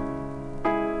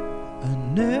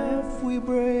 And if we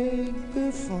break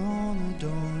before the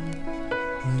dawn,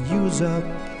 we'll use up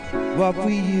what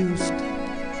we used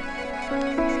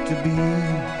to be.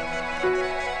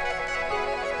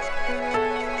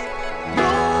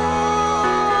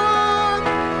 Lord,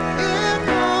 here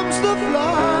comes the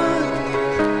flood.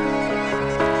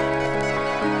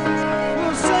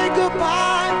 We'll say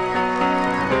goodbye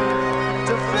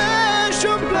to flesh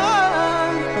and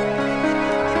blood.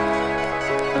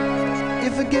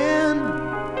 If again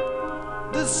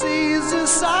the seas are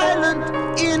silent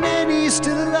in any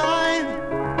still alive,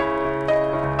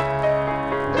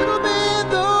 it'll be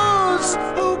those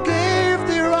who gave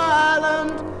their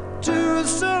island to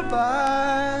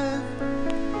survive.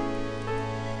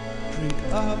 Drink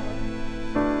up,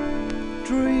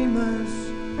 dreamers,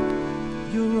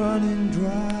 you're running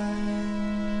dry.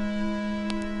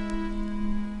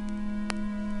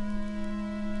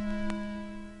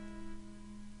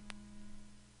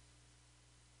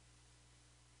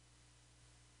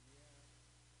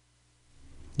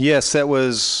 Yes, that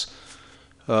was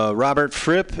Robert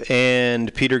Fripp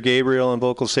and Peter Gabriel on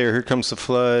vocals there. Here Comes the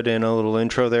Flood, and a little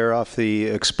intro there off the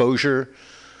Exposure.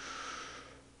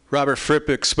 Robert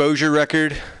Fripp Exposure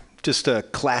record. Just a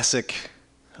classic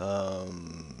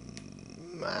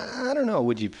I don't know.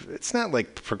 It's not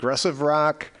like progressive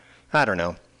rock. I don't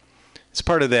know. It's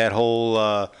part of that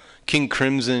whole King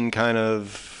Crimson kind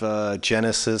of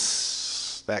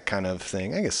Genesis, that kind of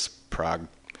thing. I guess prog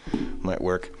might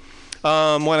work.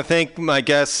 Want to thank my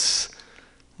guests.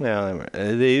 Well,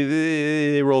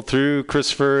 they rolled through.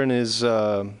 Christopher and his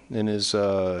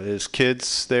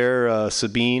kids there,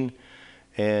 Sabine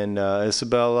and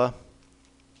Isabella.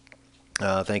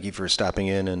 Thank you for stopping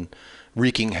in and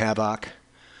wreaking havoc.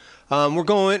 We're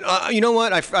going. You know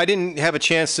what? I didn't have a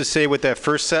chance to say what that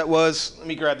first set was. Let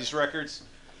me grab these records.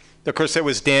 Of course, that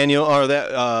was Daniel. Or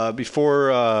that before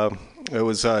it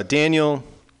was Daniel,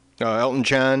 Elton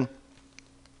John.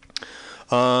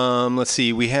 Let's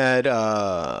see. We had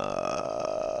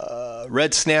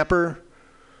Red Snapper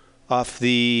off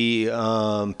the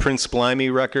Prince Blimey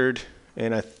record,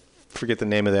 and I forget the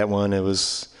name of that one.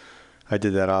 I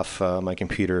did that off my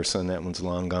computer, so that one's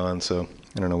long gone. So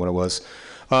I don't know what it was.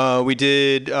 We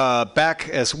did Back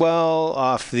as well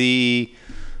off the.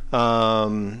 I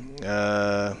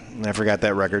forgot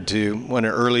that record too. An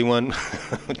early one.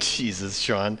 Jesus,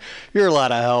 Sean, you're a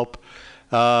lot of help.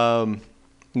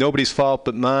 Nobody's Fault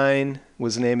But Mine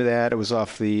was the name of that. It was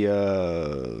off the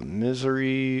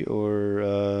Misery, or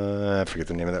I forget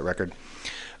the name of that record.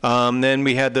 Then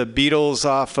we had the Beatles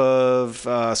off of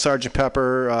Sgt.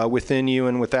 Pepper, Within You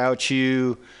and Without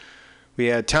You. We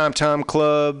had Tom Tom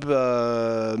Club,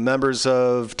 members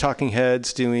of Talking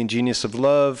Heads doing Genius of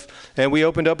Love. And we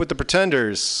opened up with the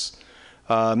Pretenders,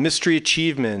 Mystery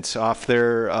Achievement off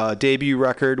their debut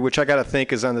record, which I got to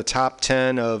think is on the top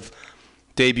 10 of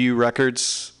debut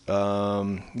records.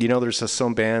 There's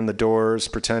some band, The Doors,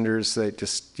 Pretenders, they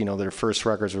just, their first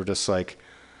records were just like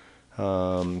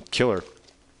killer.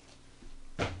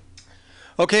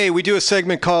 Okay, we do a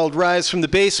segment called Rise from the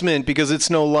Basement because it's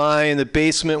no lie. In the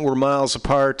basement, we're miles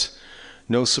apart.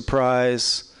 No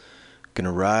surprise.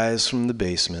 Gonna rise from the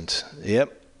basement.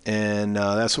 Yep, and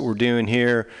that's what we're doing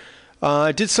here.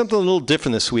 I did something a little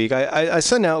different this week. I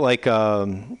sent out like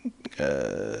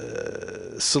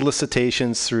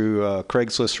solicitations through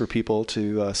Craigslist for people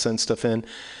to send stuff in.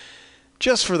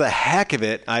 Just for the heck of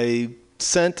it, I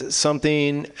sent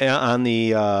something on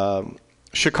the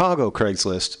Chicago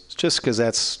Craigslist, just because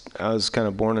I was kind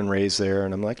of born and raised there,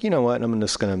 and I'm like, you know what, I'm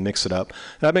just going to mix it up.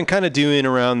 And I've been kind of doing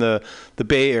around the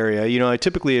Bay Area. I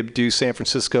typically do San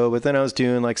Francisco, but then I was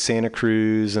doing like Santa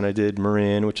Cruz, and I did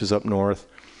Marin, which is up north.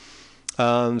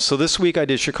 So this week I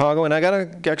did Chicago, and I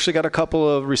actually got a couple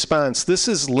of response. This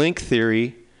is Link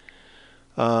Theory,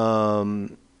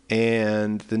 and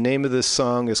the name of this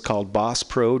song is called Boss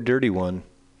Pro Dirty One,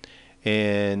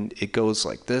 and it goes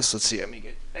like this. Let's see, let me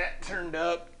get that turned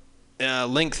up.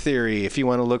 Link Theory, if you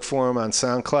want to look for them on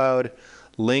SoundCloud,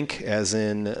 Link as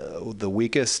in the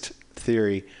weakest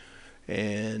theory.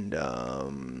 And all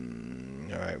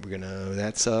right,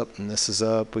 that's up and this is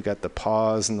up. We got the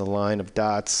pause and the line of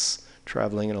dots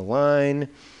traveling in a line,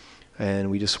 and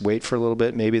we just wait for a little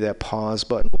bit. Maybe that pause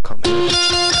button will come in.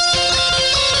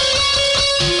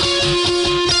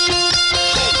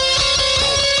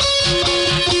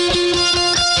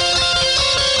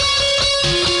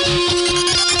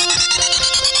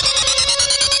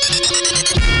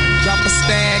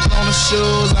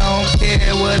 Shoes, I don't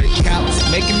care what it costs.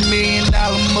 Making $1 million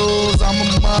moves, I'm a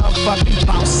motherfucking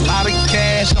boss. Lot of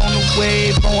cash on the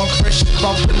wave, going fresh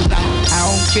off the lot. I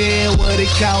don't care what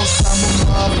it costs, I'm a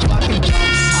motherfucking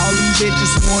boss. All them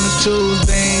bitches wanna choose,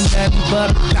 they ain't nothing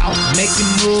but a cow.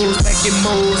 Making moves,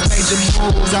 major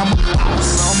moves, I'm a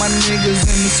boss. All my niggas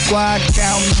in the squad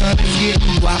counting, hunting,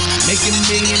 getting guap. Making $1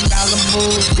 million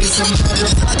moves, be some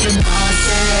motherfucking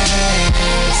bosses.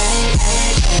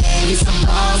 We some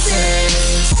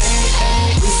bosses.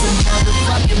 We some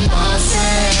motherfucking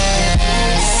bosses.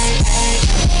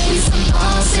 We some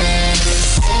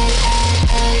bosses.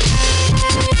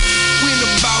 When the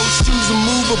boss choose to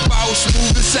move a boss,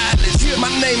 move in silence. My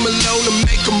name alone to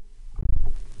make them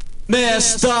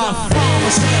Mr.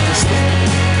 Pharmacist.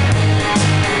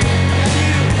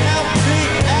 Help me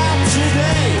out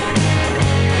today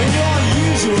in your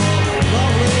usual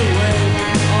lovely way.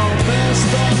 Oh,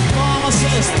 Mr.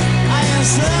 Pharmacist. I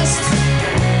insist,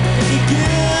 can you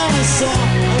give me some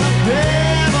of the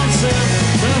Davidson,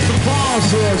 Mr.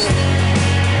 Pharmacist?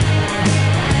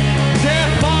 Dear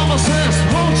pharmacist,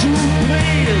 won't you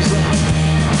please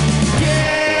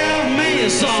give me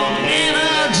some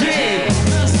energy?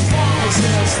 Mr.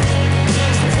 Pharmacist,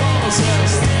 Mr.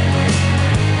 Pharmacist.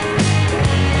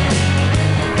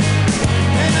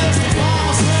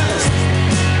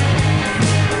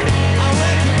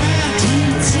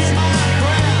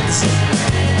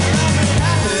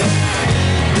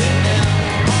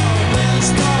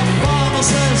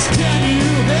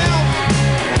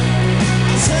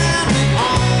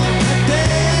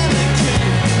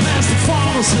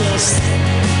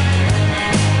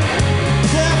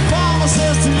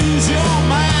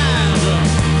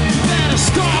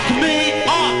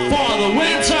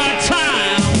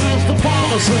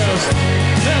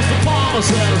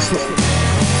 pharmacist.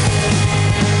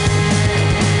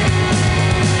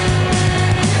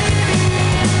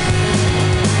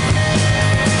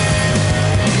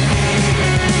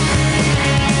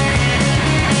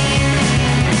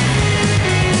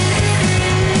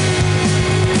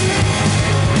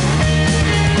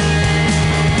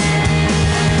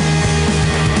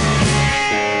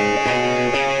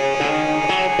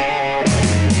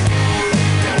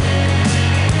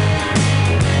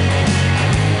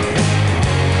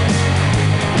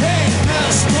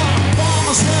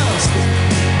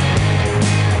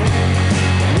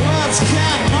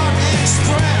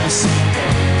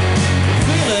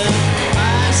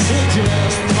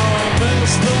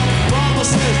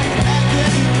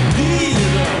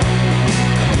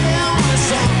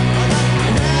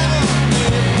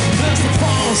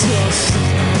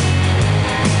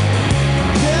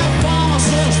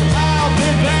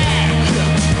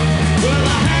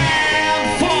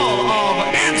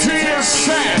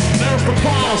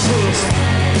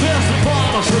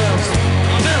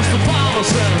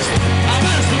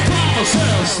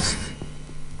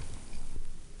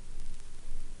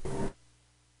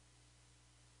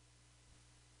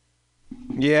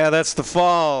 Yeah, that's The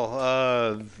Fall,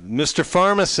 Mr.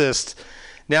 Pharmacist.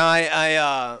 Now,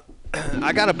 I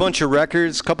got a bunch of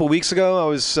records a couple weeks ago. I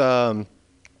was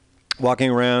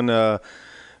walking around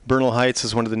Bernal Heights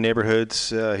is one of the neighborhoods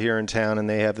here in town, and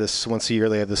they have this, once a year,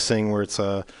 they have this thing where it's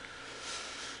a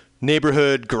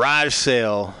neighborhood garage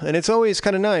sale, and it's always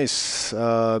kind of nice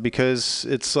because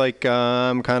it's like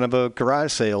I'm kind of a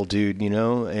garage sale dude, you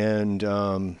know,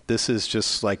 and this is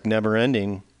just like never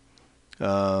ending.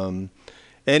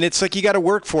 And it's like you got to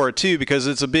work for it too because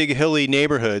it's a big hilly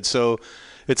neighborhood. So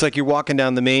it's like you're walking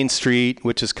down the main street,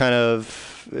 which is kind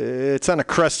of, it's on a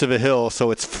crest of a hill, so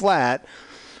it's flat.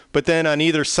 But then on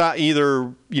either side,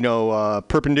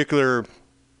 perpendicular,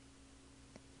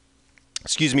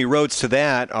 roads to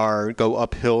that are go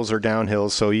up hills or down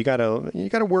hills. So you gotta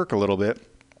work a little bit.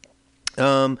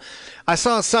 I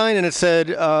saw a sign and it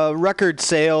said record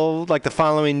sale like the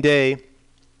following day,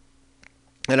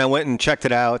 and I went and checked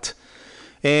it out.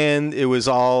 And it was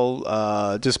all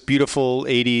just beautiful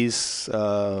 80s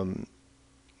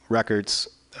records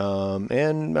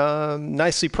and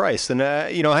nicely priced. And,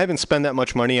 I haven't spent that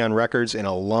much money on records in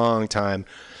a long time.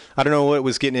 I don't know what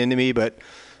was getting into me, but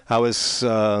I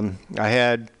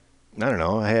had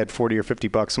 40 or 50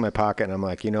 bucks in my pocket. And I'm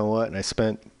like, you know what?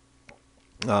 And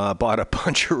I bought a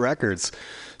bunch of records.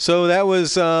 So that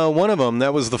was one of them.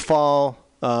 That was The Fall,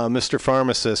 Mr.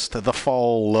 Pharmacist, The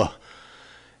Fall.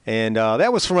 And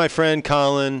that was for my friend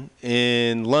Colin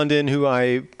in London, who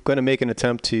I'm going to make an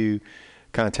attempt to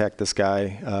contact this guy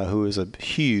who is a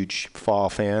huge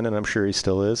Fall fan, and I'm sure he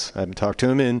still is. I haven't talked to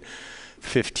him in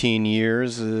 15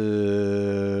 years,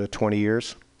 20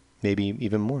 years, maybe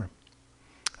even more.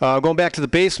 Going back to the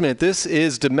basement, this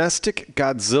is Domestic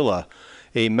Godzilla,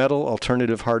 a metal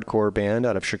alternative hardcore band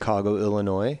out of Chicago,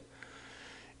 Illinois.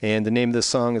 And the name of this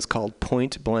song is called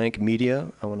Point Blank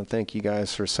Media. I want to thank you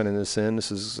guys for sending this in.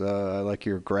 This is, I like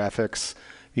your graphics.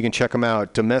 You can check them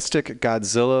out. Domestic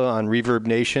Godzilla on Reverb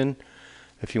Nation.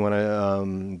 If you want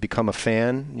to become a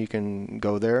fan, you can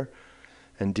go there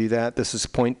and do that. This is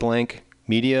Point Blank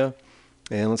Media.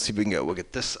 And let's see if we can we'll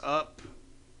get this up.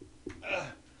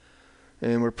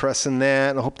 And we're pressing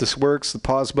that. I hope this works. The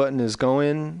pause button is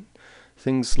going.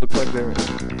 Things look like they're...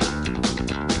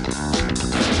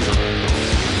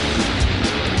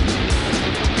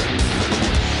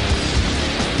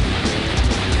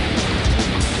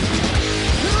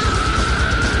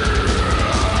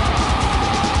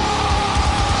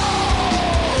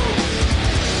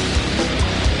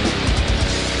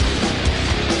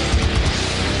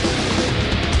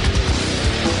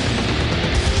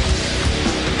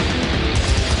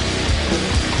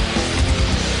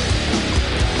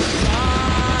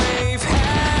 Life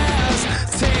has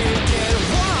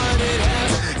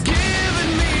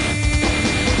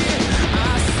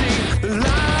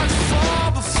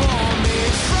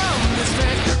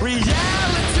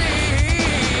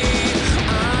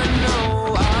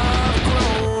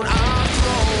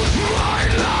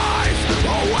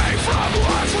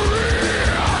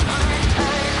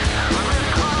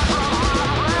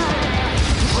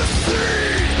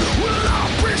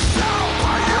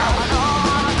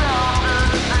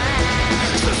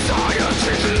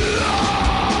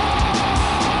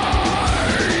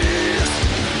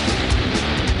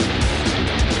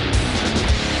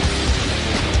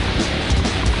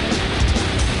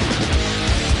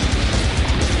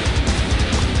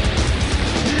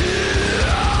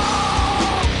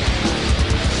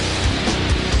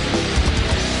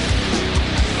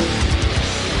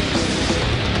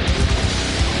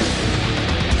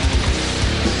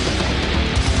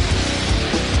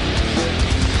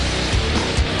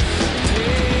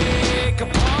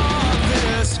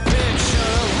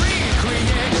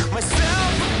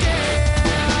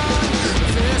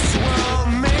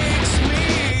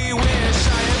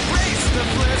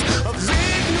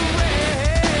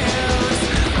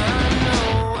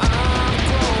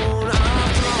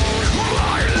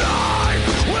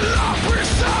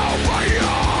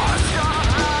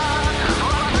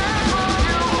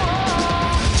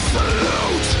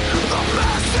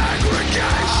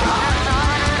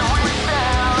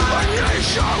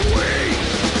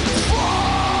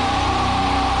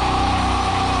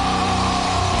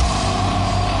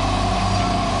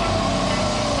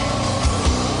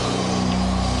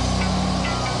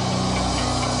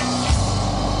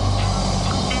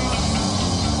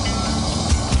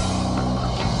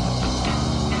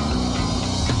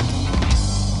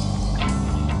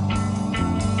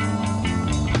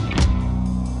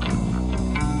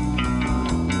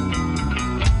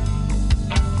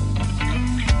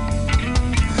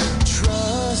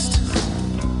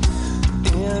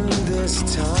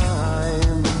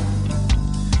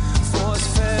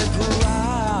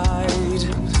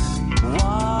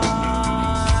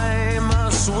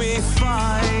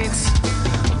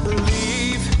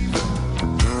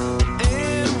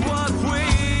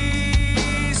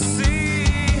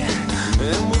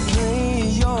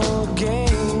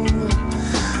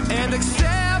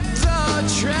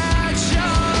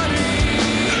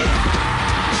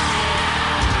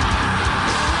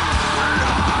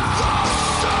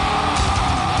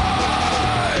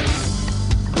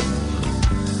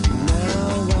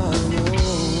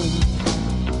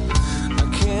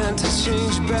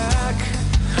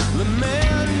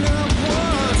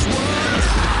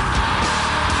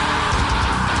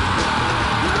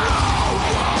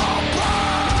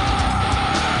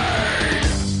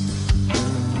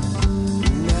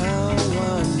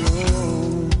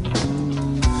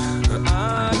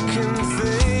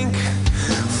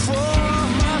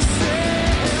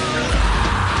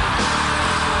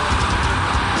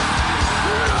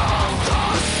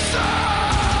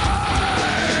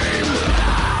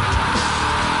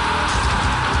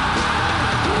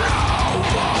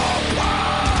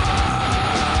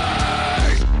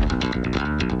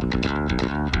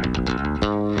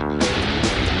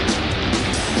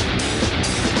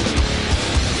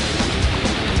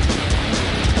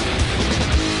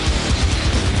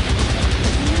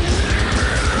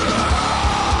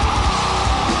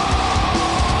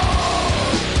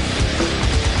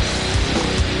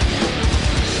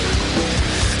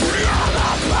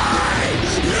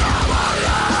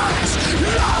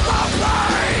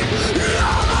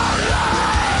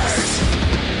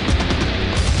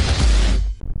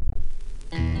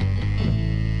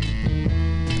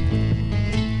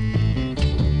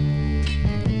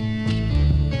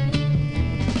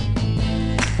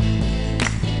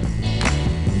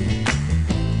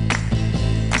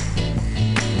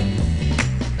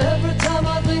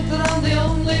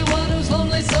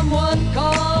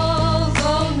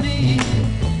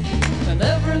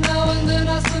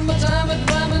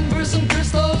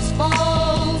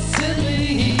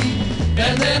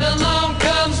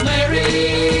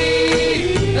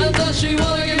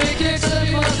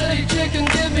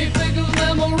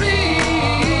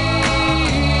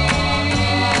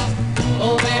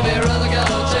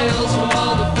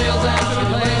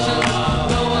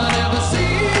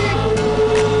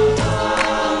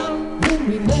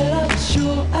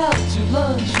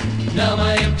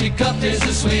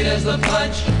as the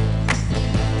punch.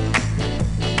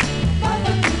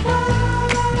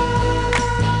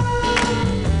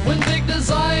 When big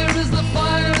desire is the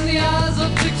fire in the eyes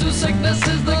of chicks whose sickness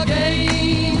is the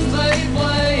games they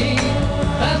play.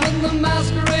 And when the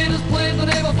masquerade is played, the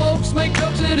neighbor folks make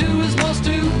jokes at who is most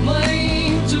to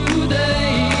blame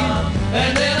today.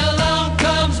 And then along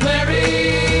comes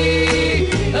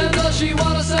Mary, and does she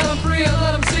want to set him free or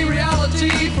let him see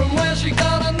reality from where she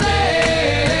got her name?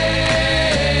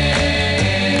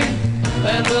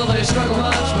 And will they struggle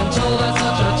much when told that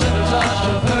such a tender touch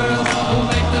of hers will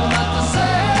make them not the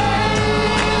same?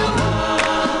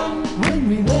 When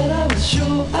we met I was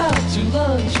sure out to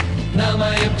lunch. Now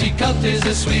my empty cup is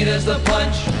as sweet as the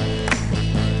punch.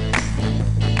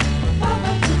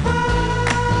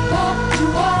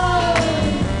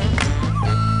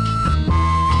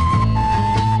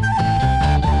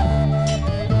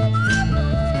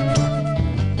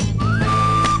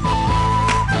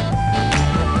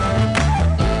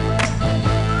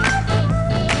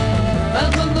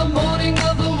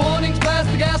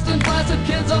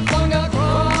 Kids are flung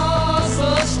across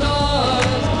the stars.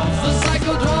 The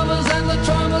psychodramas and the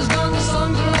traumas gone. The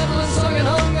songs are level and sung and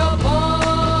hung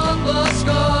upon the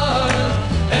scars.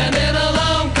 And then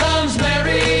along comes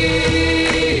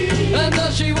Mary, and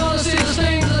does she want to see the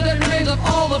stains, the dead remains of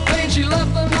all the pain she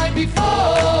left the night before?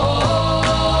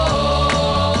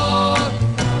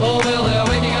 Or will their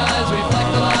waking eyes reflect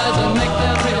the lies and make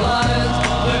them realize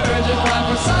the urgent cry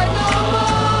for sight no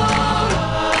more?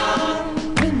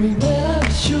 When we met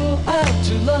sure out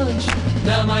to lunch.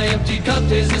 Now my empty cup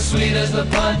is as sweet as the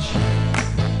punch.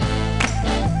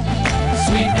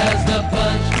 Sweet as the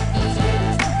punch.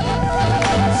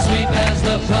 Sweet as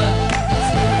the punch.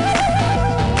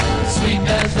 Sweet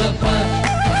as the punch.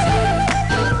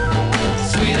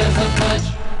 Sweet as the punch.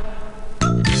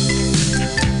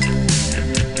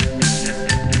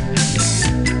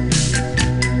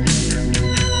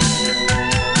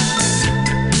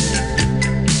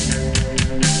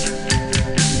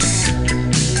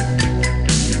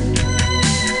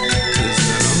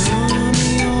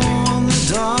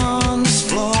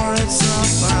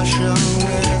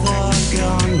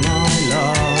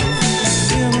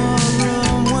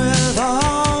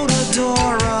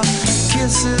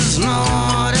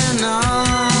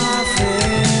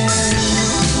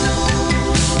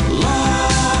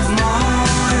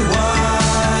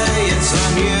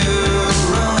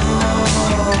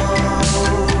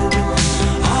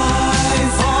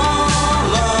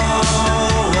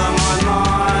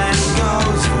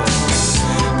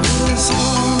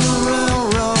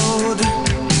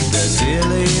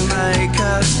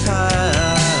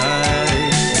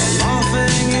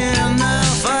 Laughing in their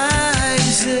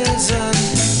faces and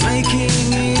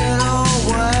making it all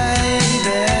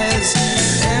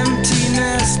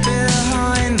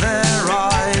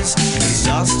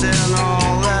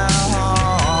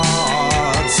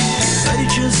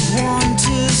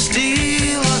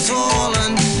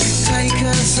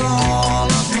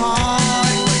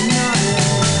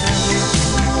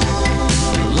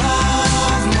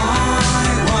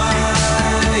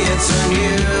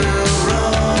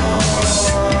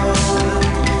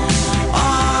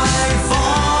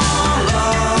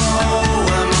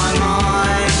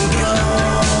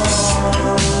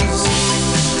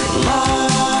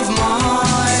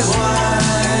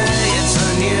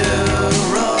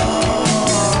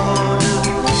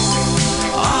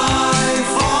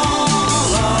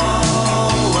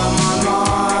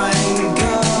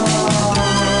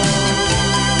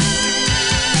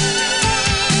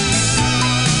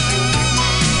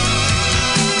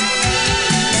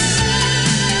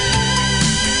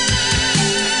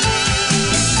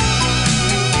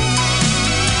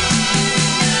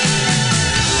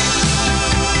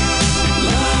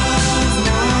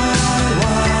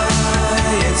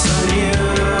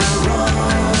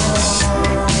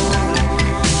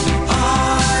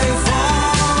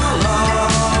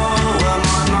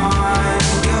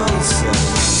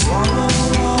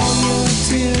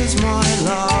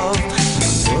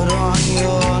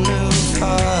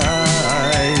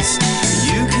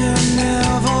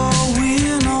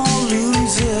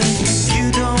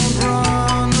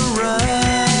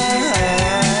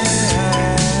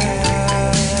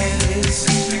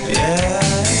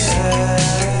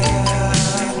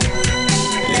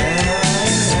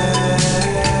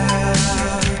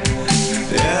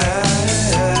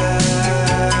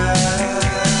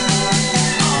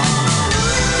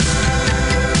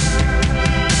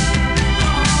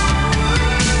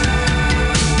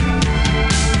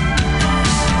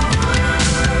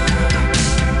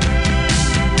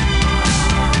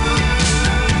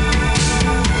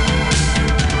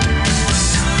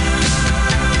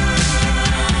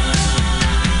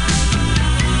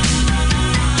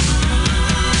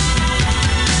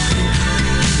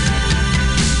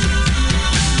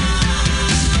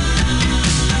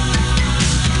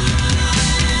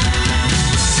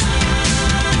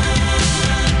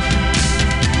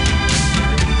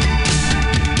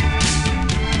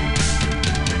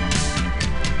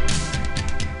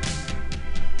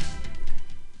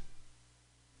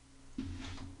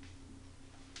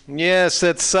Yes,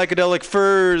 that's Psychedelic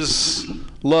Furs.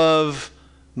 Love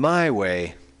My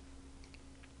Way.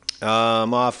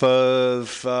 Off of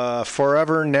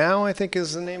Forever Now, I think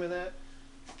is the name of that.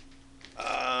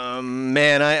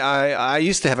 Man, I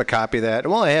used to have a copy of that.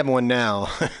 Well, I have one now,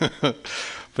 but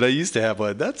I used to have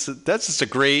one. That's just a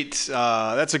great.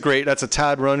 That's a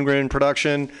Todd Rundgren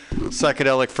production.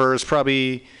 Psychedelic Furs,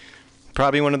 probably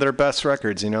one of their best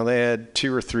records. You know, they had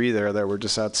 2 or 3 there that were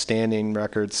just outstanding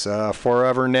records.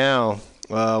 Forever Now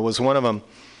was one of them.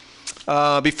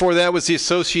 Before that was the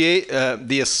Association.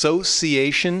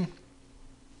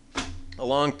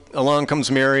 Along Comes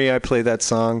Mary. I play that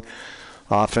song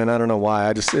often. I don't know why.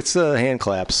 It's hand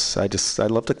claps. I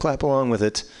love to clap along with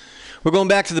it. We're going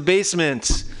back to the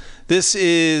basement. This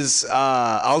is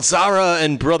Alzara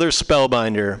and Brother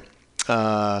Spellbinder.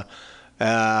 I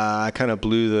kind of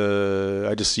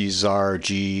I just used ZAR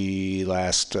G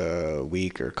last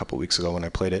week or a couple weeks ago when I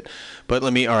played it. But all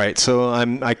right, so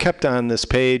I kept on this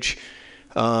page,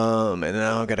 and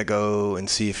now I got to go and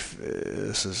see if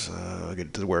this is, I'll get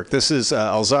it to work. This is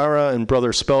Alzara and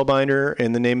Brother Spellbinder,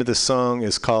 and the name of this song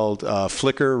is called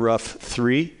Flicker Rough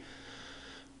 3,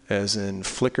 as in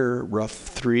Flicker Rough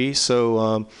 3.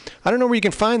 So I don't know where you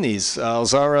can find these.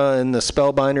 Alzara and the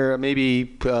Spellbinder,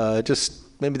 maybe I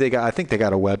think they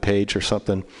got a web page or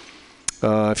something.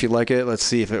 If you like it, let's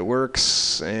see if it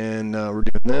works. And we're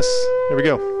doing this. There we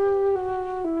go.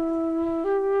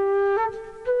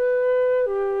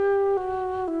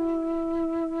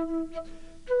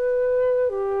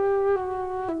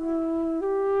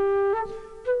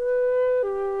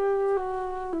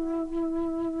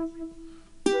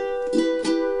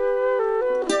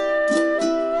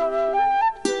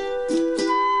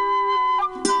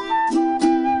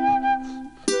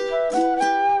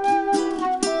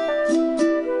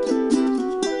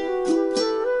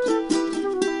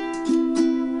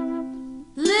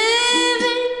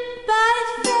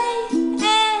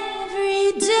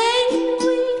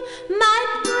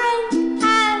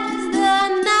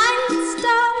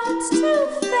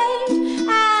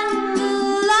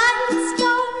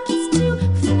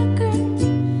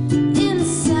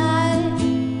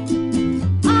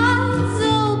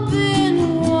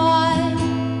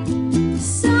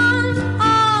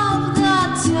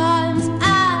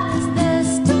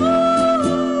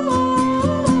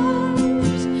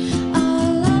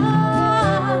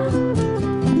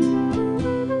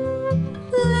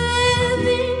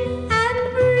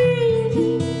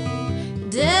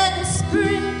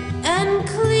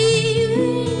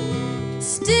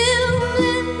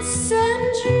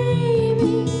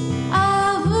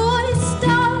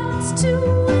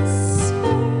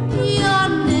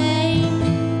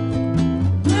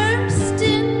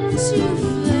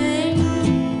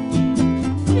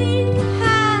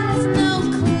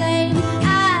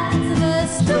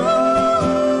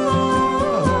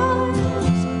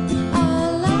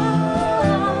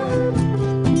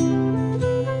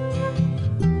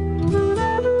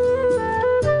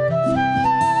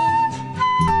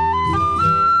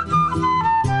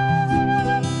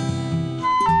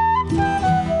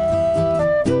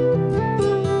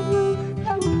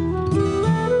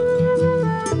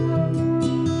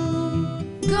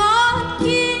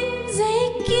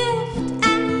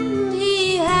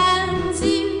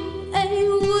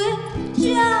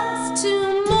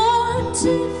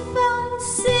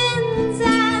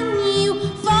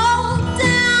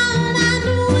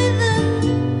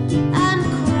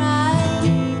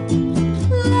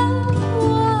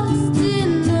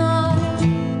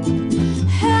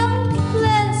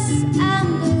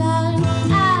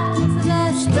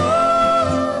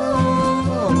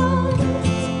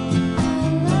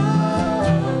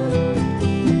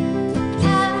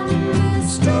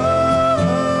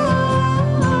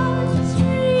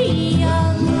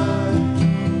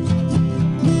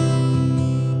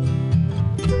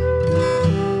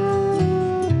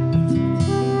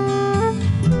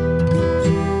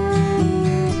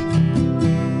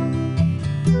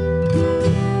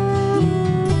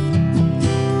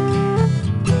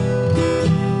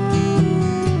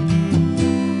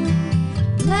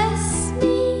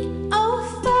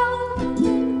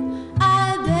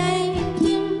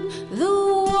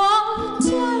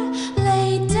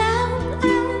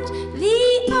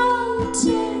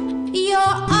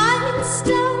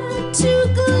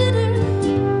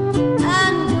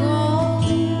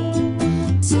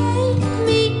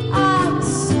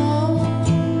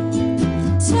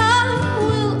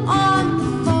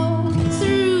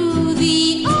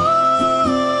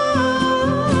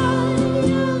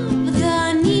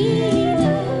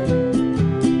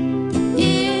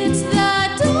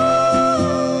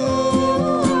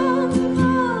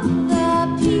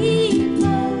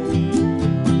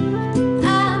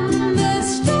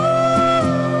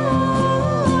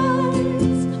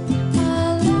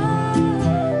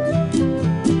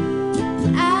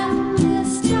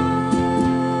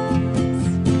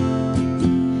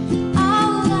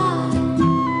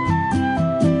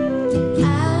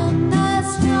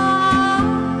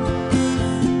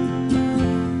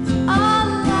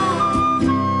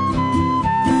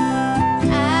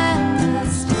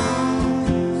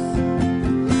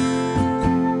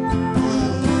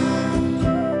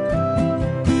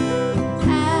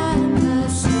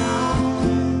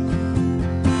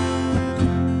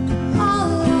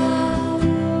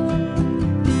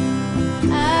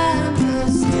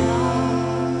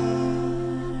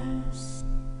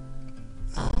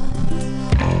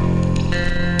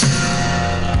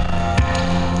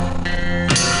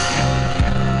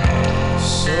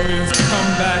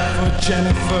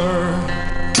 Jennifer.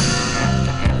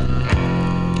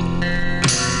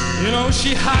 You know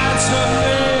she hides her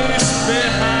face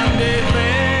behind a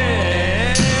veil,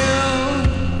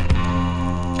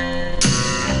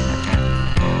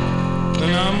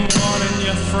 and I'm warning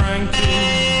you, Frankie,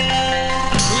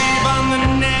 leave on the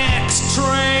next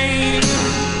train.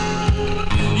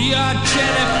 Your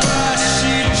Jennifer,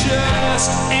 she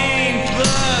just ain't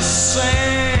the same.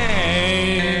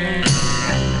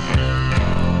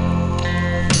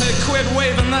 Hey, quit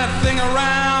waving that thing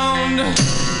around.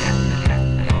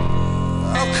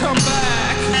 Oh, come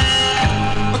back,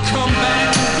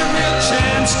 give me a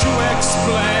chance to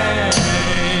explain.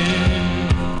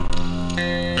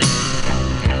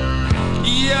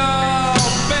 Your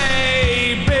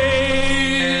baby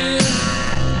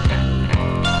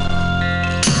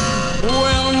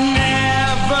will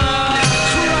never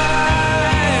cry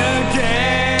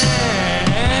again,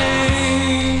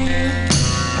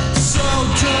 so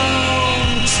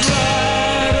don't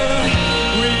try to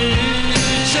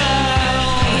reach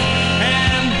out,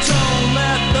 and don't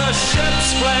let the ship's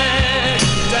flag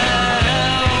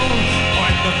down.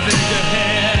 Point the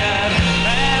figurehead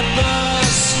at the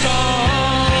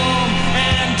storm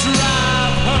and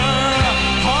drive her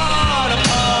hard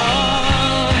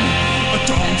upon. But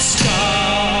don't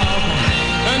stop,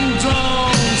 and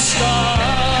don't stop,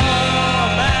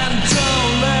 and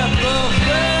don't let the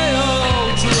veil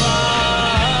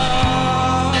drop.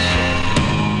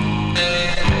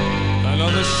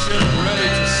 Another ship ready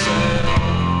to sail.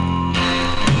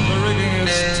 The rigging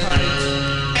is tight,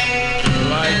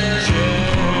 like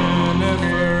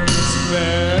Jennifer's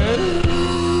bed.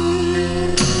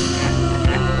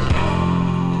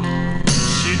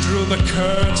 She drew the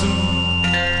curtain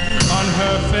on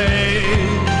her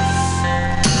face.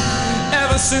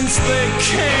 Ever since they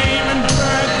came and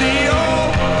burned the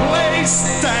old place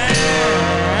down.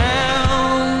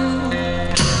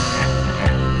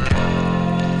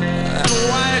 And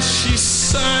why is she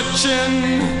searching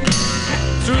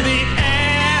through the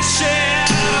ashes?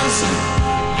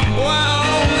 Well,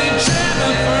 only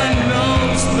Jennifer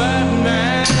knows that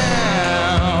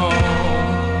now.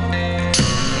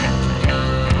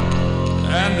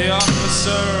 And the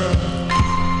officer,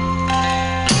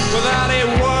 without a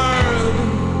word,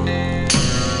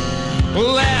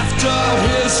 left all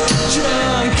his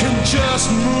junk and just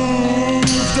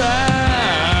moved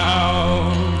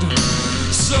out.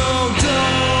 So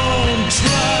don't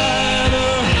try to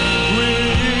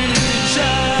reach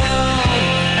out,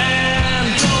 and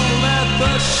don't let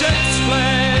the ship's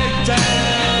flag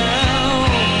down.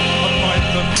 Point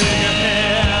the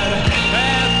figurehead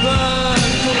at the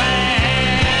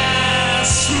glass,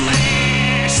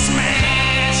 smash,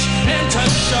 smash into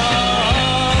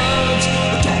shards.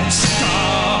 Don't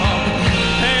stop,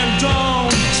 and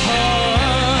don't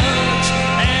touch,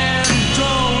 and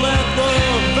don't let the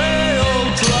veil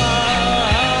drop.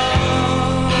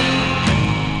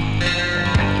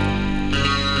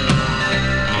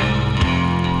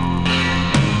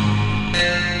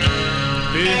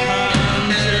 Behind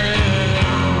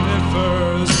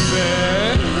Jennifer's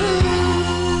bed.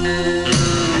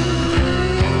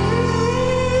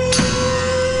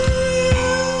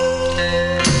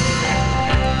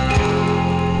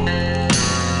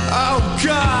 Oh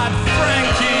God,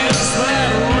 Frankie, is that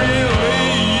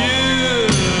really you?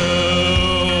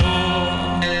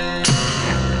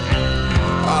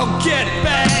 Oh, get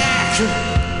back!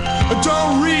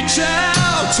 Don't reach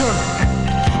out!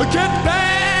 Get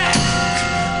back!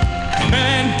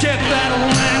 And get that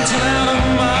lantern out of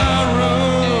my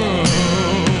room.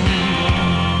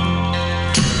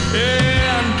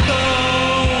 And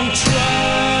don't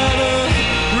try to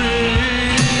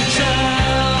reach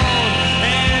out,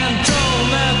 and don't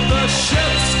let the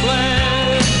ship's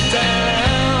flag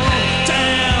down,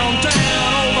 down,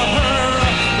 down over her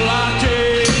like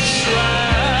a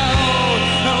shroud.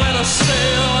 Now let her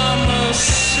sail on the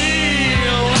sea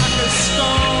like a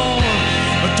stone.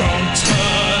 But don't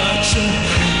touch,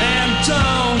 and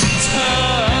don't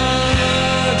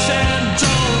touch, and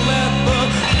don't let the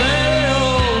veil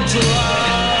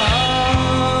drop.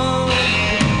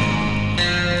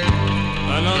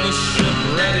 Another ship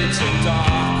ready to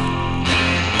dock.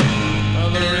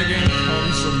 Another rigging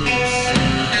comes loose,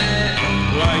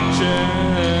 like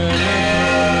Jennifer's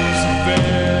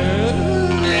bed.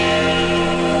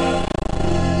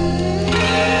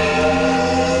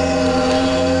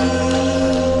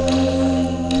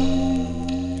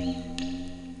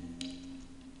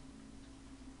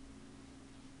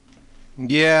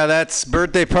 Yeah, that's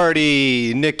Birthday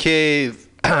Party, Nick Cave,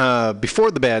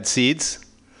 before the Bad Seeds.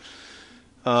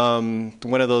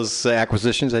 One of those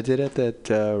acquisitions I did at that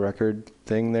record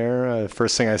thing there.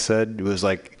 First thing I said was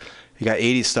like, "You got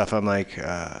 80s stuff." I'm like,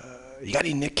 "You got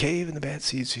any Nick Cave in the Bad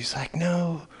Seeds?" He's like,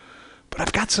 "No, but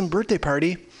I've got some Birthday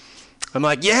Party." I'm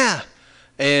like, "Yeah."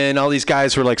 And all these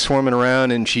guys were like swarming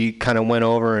around, and she kind of went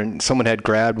over, and someone had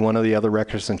grabbed one of the other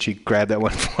records, and she grabbed that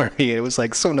one for me. It was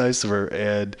like so nice of her,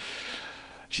 and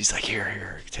she's like,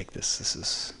 "Here, take this. This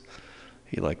is,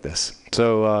 you like this."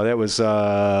 So that was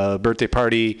Birthday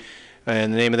Party,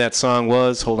 and the name of that song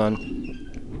was, hold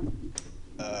on,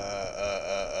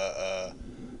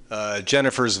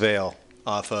 Jennifer's Veil,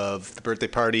 off of the Birthday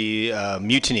Party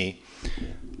Mutiny.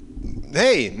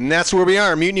 Hey, and that's where we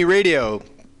are, Mutiny Radio.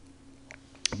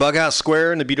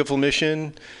 BughouseSquare in the beautiful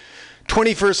Mission.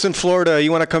 21st in Florida.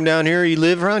 You want to come down here? You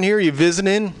live around here? You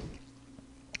visiting?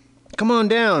 Come on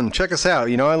down. Check us out.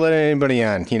 You know, I let anybody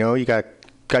on. You know, you got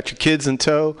your kids in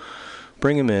tow.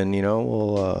 Bring them in. You know,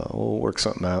 we'll work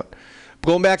something out.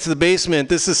 Going back to the basement,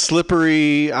 this is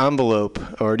Slippery Envelope.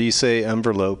 Or do you say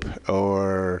envelope?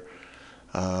 Or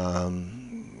I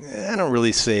don't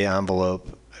really say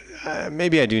envelope.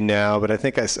 Maybe I do now, but I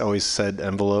think I always said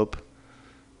envelope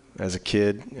as a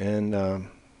kid, and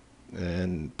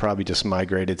probably just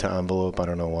migrated to envelope. I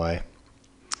don't know why.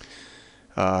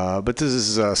 But this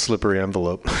is Slippery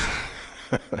Envelope.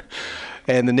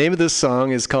 And the name of this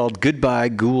song is called Goodbye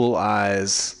Ghoul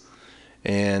Eyes.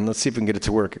 And let's see if we can get it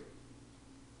to work.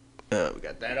 We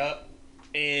got that up.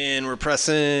 And we're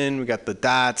pressing. We got the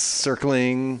dots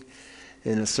circling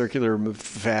in a circular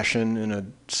fashion in a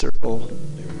circle.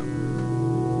 There we go.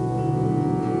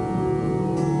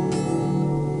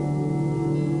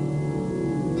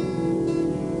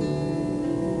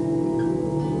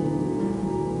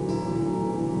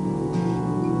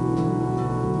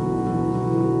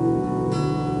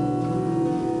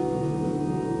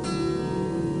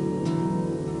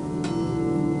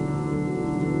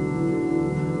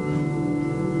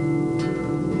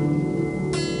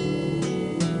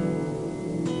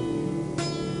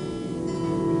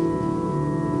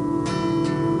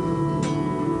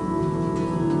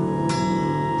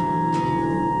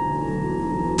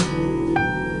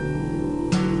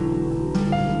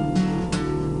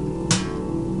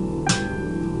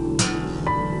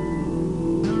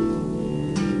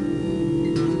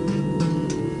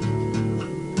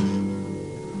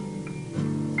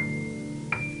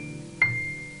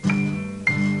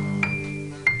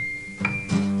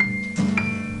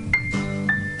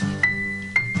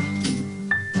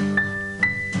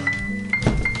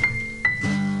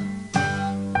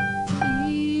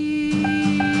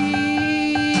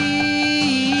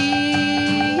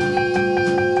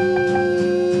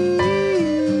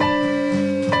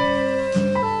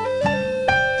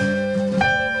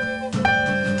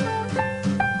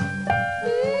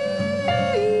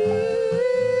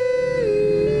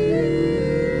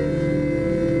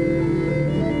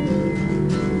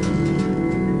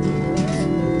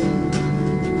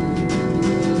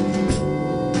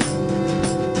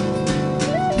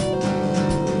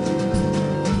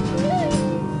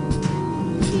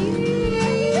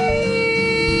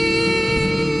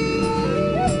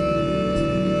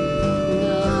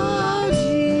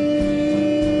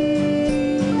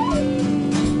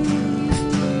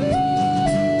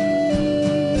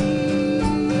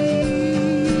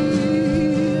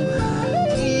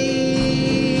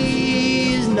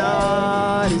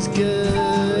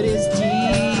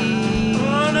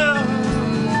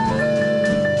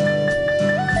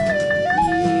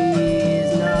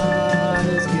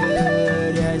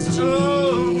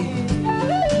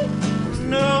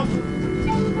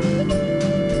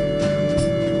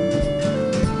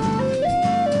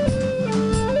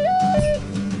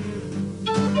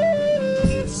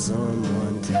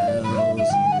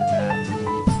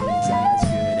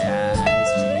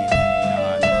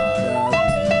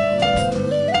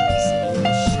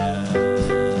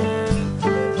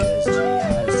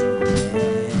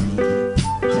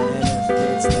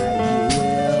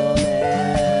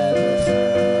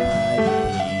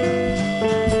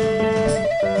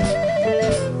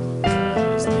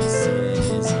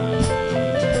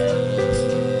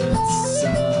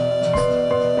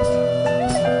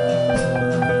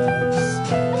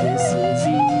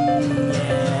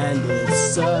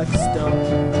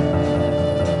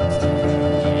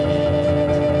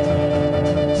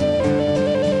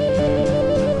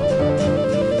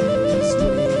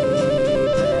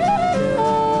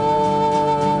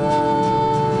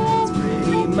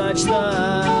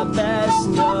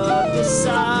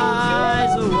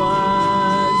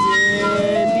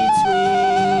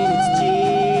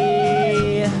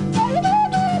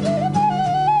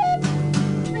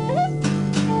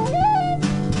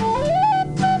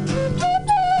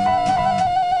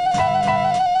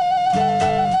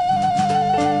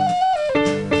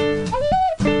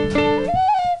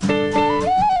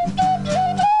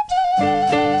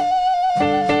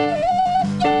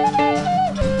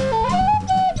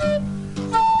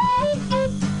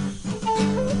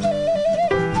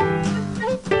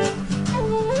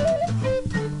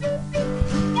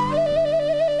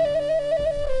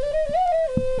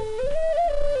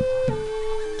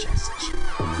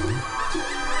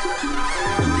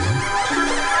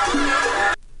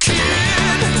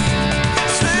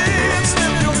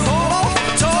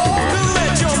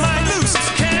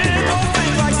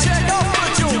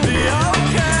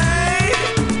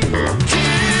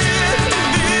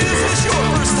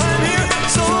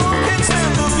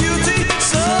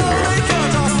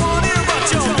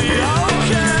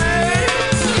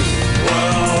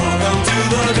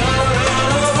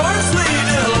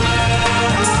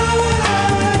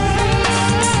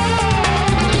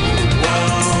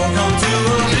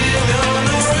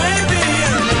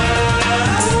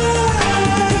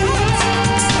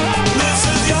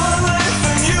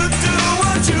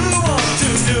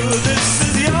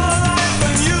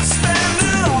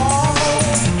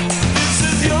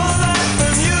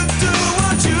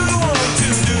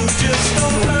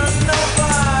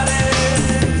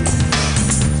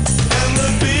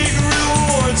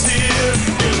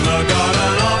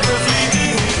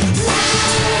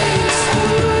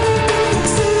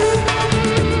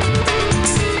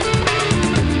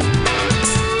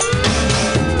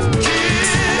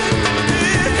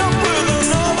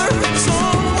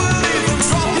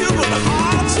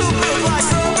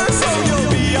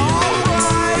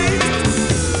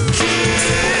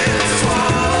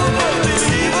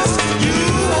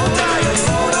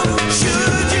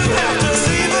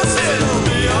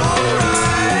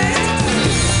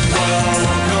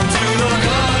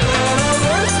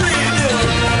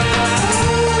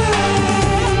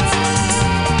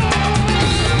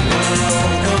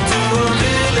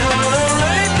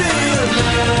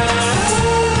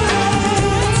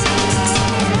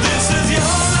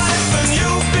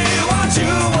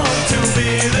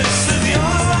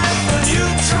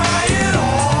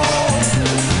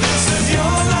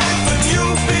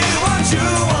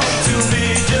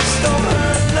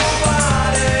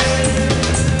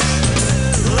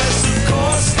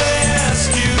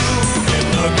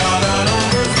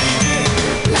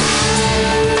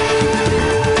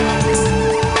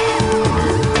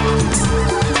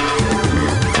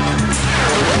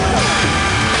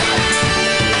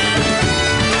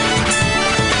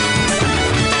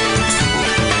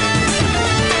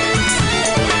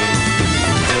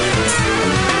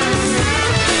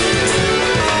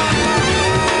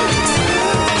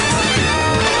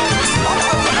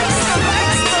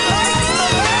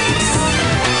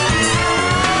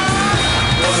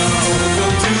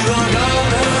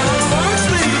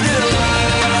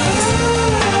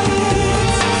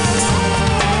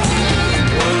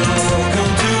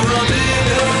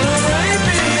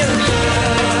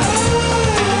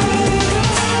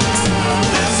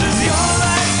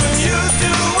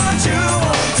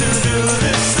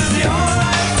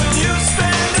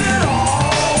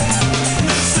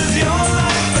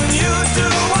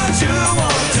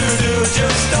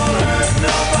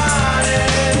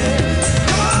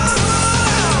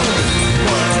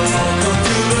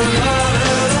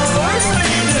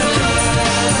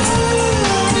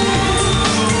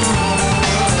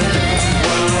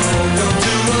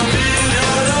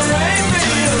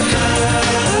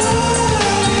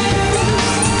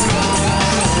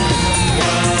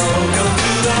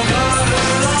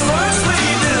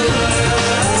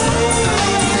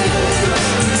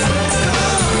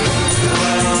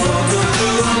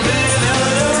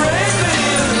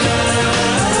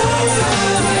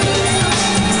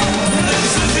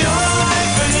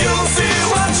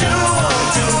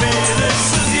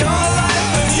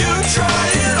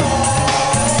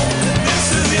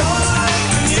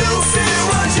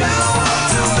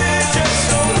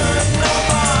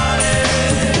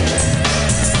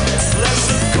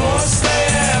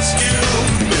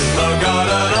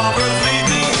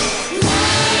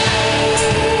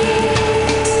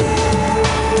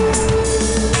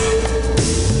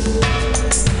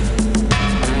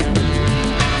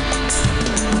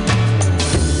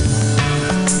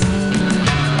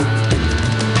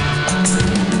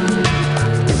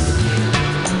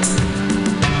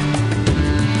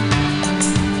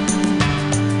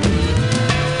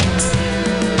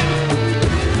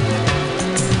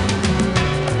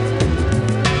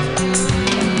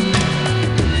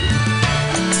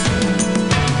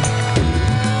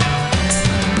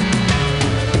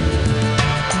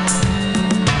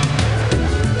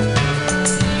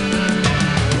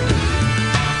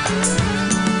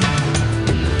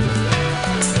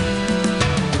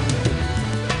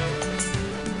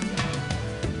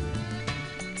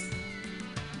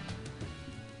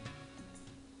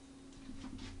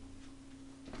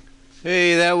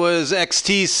 Hey, that was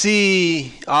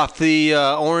XTC off the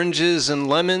Oranges and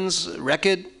Lemons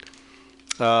record.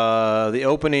 The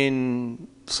opening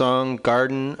song,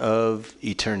 Garden of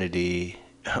Eternity.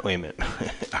 Wait a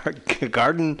minute.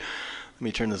 Garden, let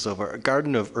me turn this over.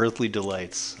 Garden of Earthly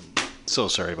Delights. So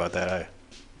sorry about that. I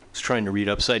was trying to read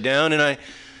upside down, and I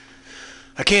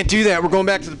can't do that. We're going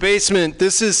back to the basement.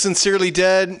 This is Sincerely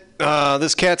Dead.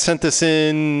 This cat sent this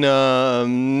in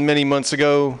many months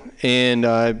ago, and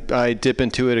I dip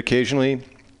into it occasionally.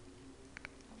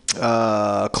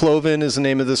 Cloven is the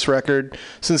name of this record.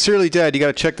 Sincerely Dead. You got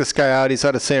to check this guy out. He's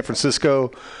out of San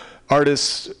Francisco.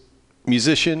 Artist,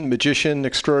 musician, magician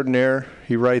extraordinaire.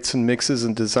 He writes and mixes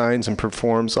and designs and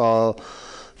performs all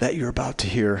that you're about to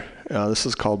hear. This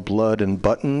is called Blood and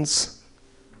Buttons.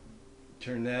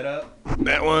 Turn that up.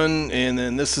 That one, and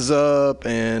then this is up,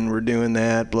 and we're doing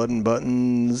that. Blood and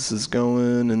Buttons is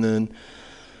going, and then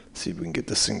let's see if we can get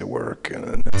this thing to work. And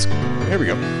then here we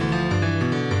go.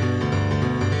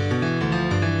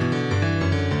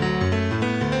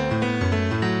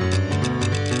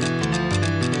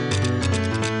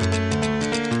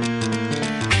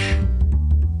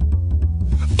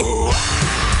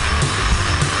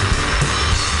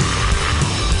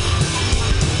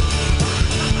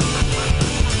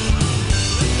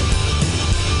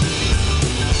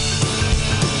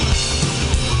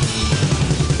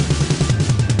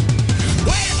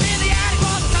 Wait a minute, the attic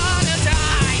was the sun is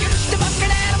high.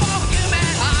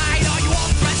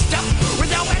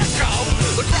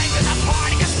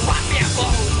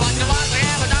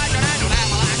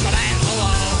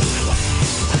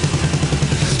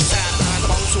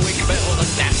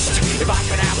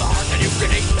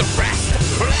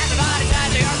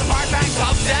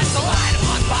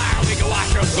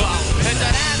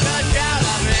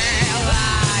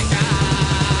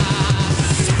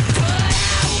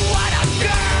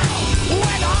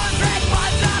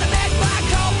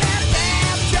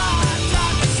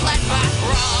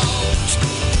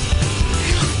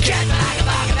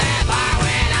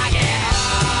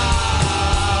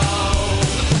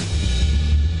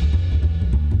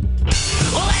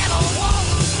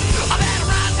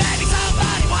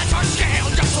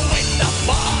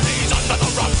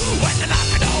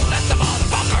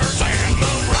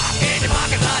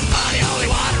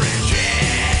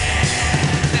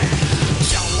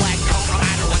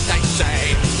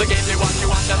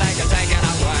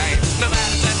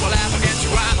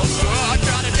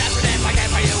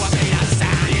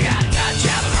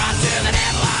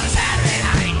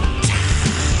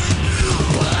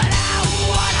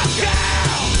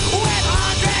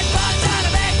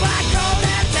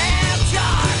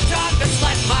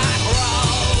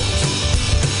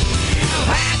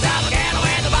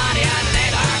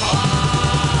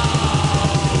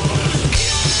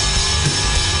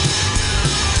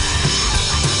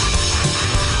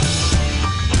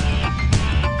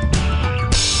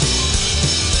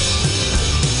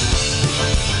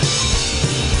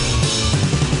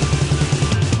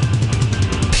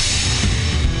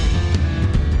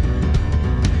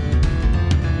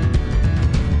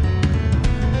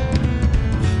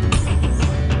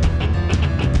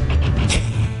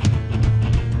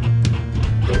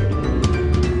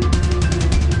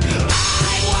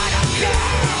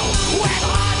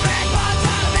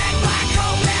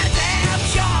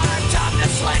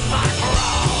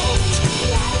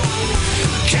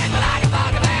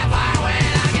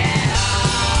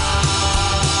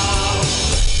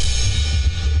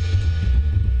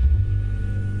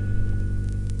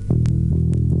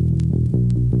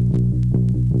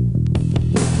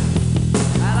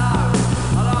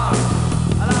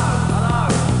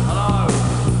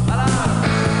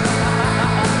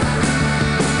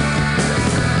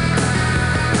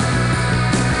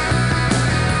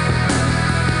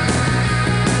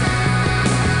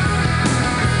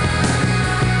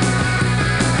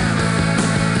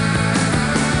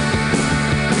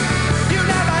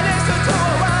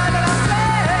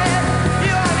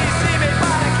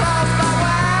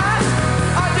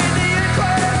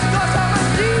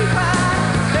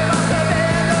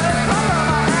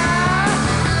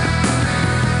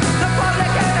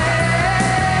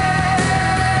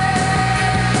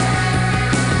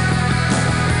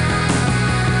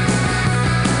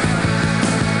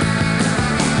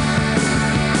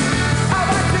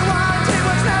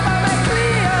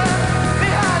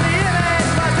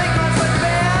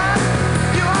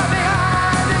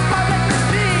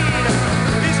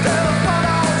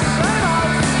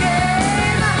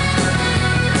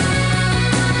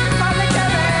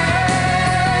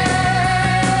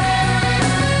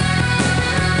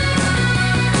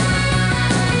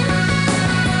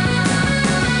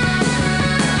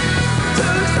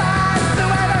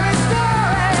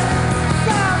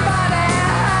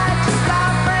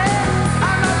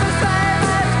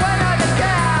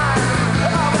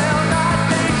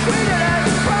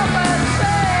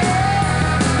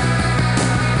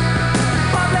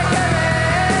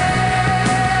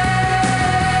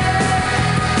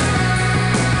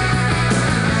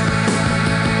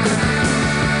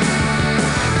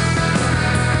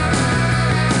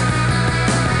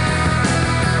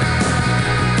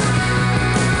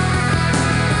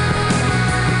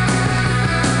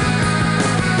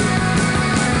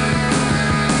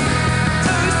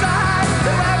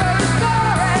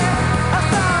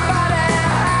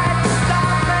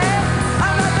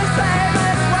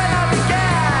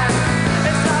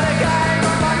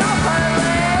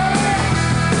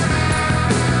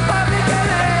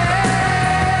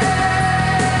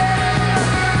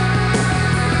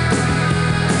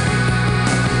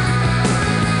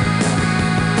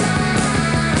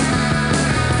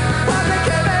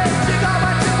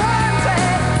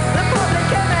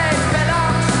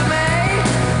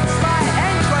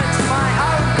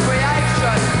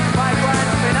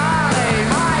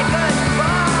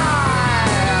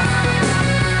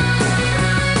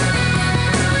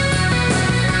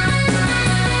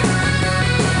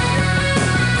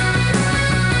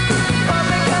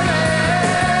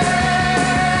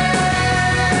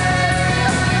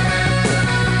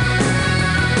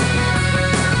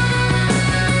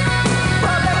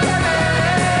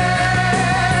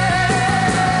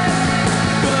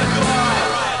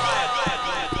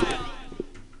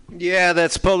 Yeah,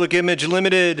 that's Public Image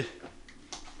Limited.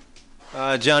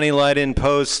 Johnny Lydon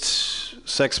Post,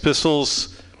 Sex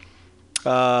Pistols,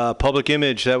 Public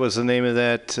Image. That was the name of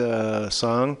that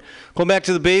song. Going back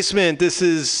to the basement, this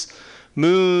is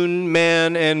Moon,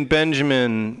 Man, and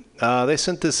Benjamin. They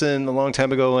sent this in a long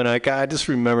time ago, and I just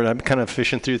remembered. I'm kind of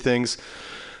fishing through things.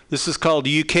 This is called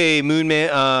UK Moon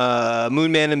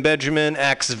Man and Benjamin,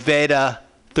 Ax Veda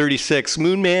 36.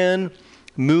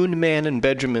 Moon Man and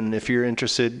Benjamin. If you're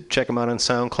interested, check them out on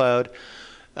SoundCloud.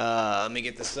 Let me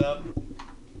get this up.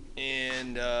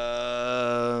 And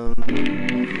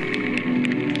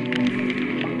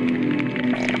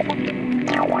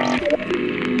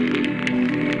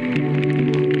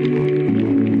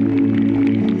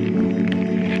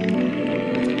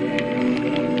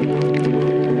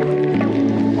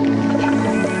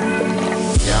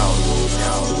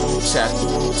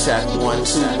check 1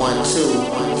 2 1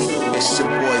 2. It's your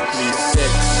boy 3-6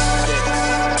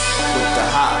 with the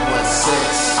hot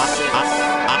 1-6.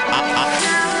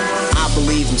 I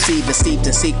believe I'm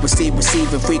receiving,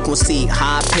 receiving frequency,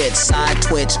 high pitch, side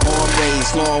twitch, arm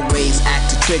raise, long raise, act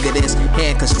to trigger this,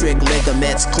 hand constrict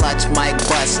ligaments, clutch, mic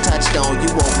bust, touchstone, you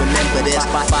won't remember this.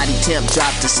 Body temp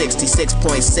dropped to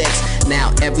 66.6. Now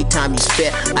every time you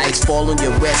spit, ice fall on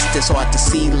your wrist. It's hard to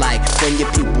see like when your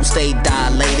pupils stay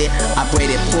dilated. I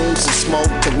braided plumes of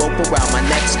smoke to rope around my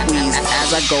neck squeeze.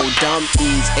 As I go dumb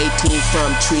ease, 18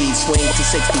 from trees, swing to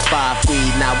 65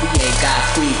 free. Now we ain't got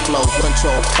free flow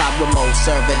control, 5 remote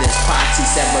serving this proxy,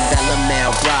 cerebellum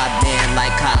now broadband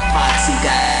like hot poxy.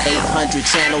 Got 800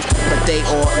 channels, but they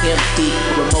all empty.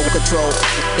 Remote control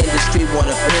industry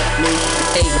wanna pimp me.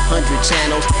 800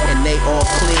 channels and they all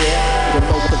clear.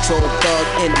 Remote control thug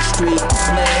industry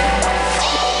flare.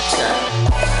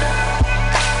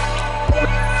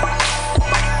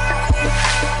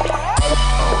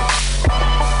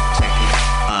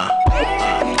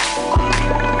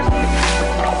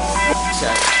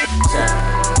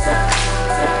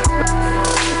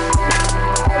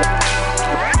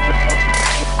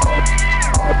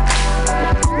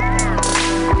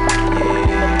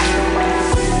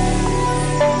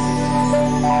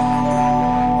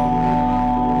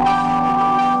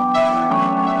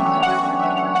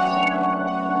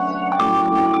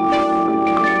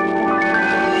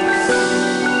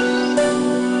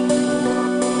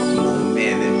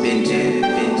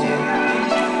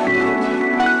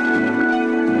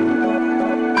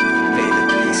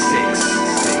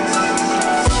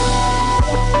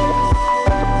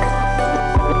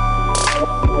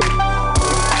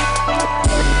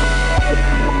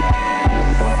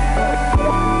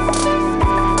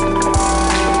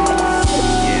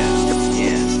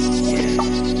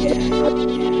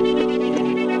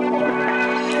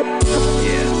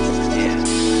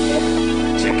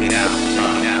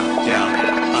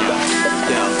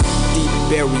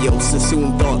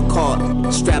 Assumed thought caught,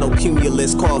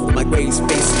 stratocumulus cough, my grave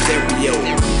space stereo.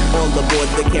 All aboard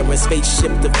the Karen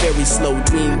spaceship, the very slow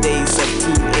dream days of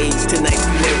teenage to night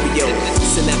scenario.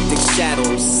 Synaptic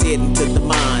shadows seared into the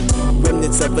mind,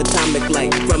 remnants of atomic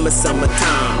light from a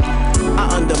summertime.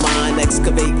 I undermine,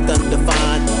 excavate,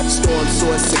 thunderfine, storm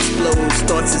source explodes,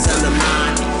 thoughts is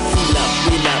undermined.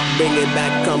 Heal up, bring it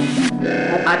back, come.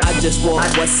 I just want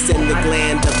what's in the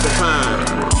gland of the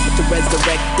pine. To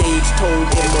resurrect age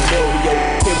told in memorial.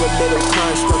 Pyramidal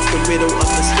constructs, the riddle of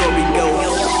the story go.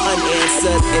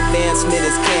 Unanswered, advancement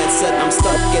is cancer. I'm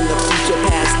stuck in the future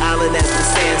past island as the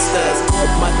sand studs.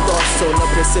 My thoughts on a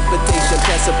precipitation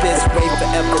precipice, ray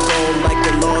forever gone like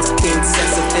the lost king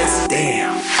Sisyphus.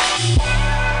 Damn.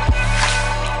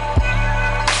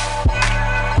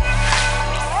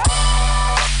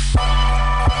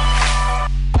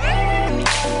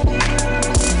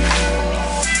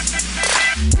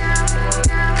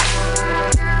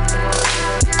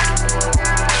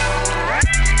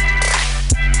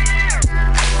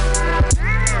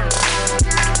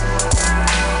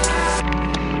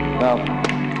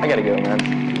 I gotta go,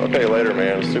 man. Okay, later,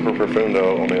 man. Super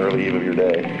profundo on the early eve of your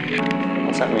day.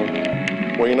 What's that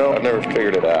mean? Well, you know, I've never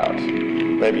figured it out.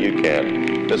 Maybe you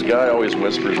can. This guy always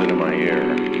whispers into my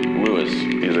ear. Lewis,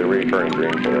 he's a recurring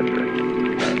dream character.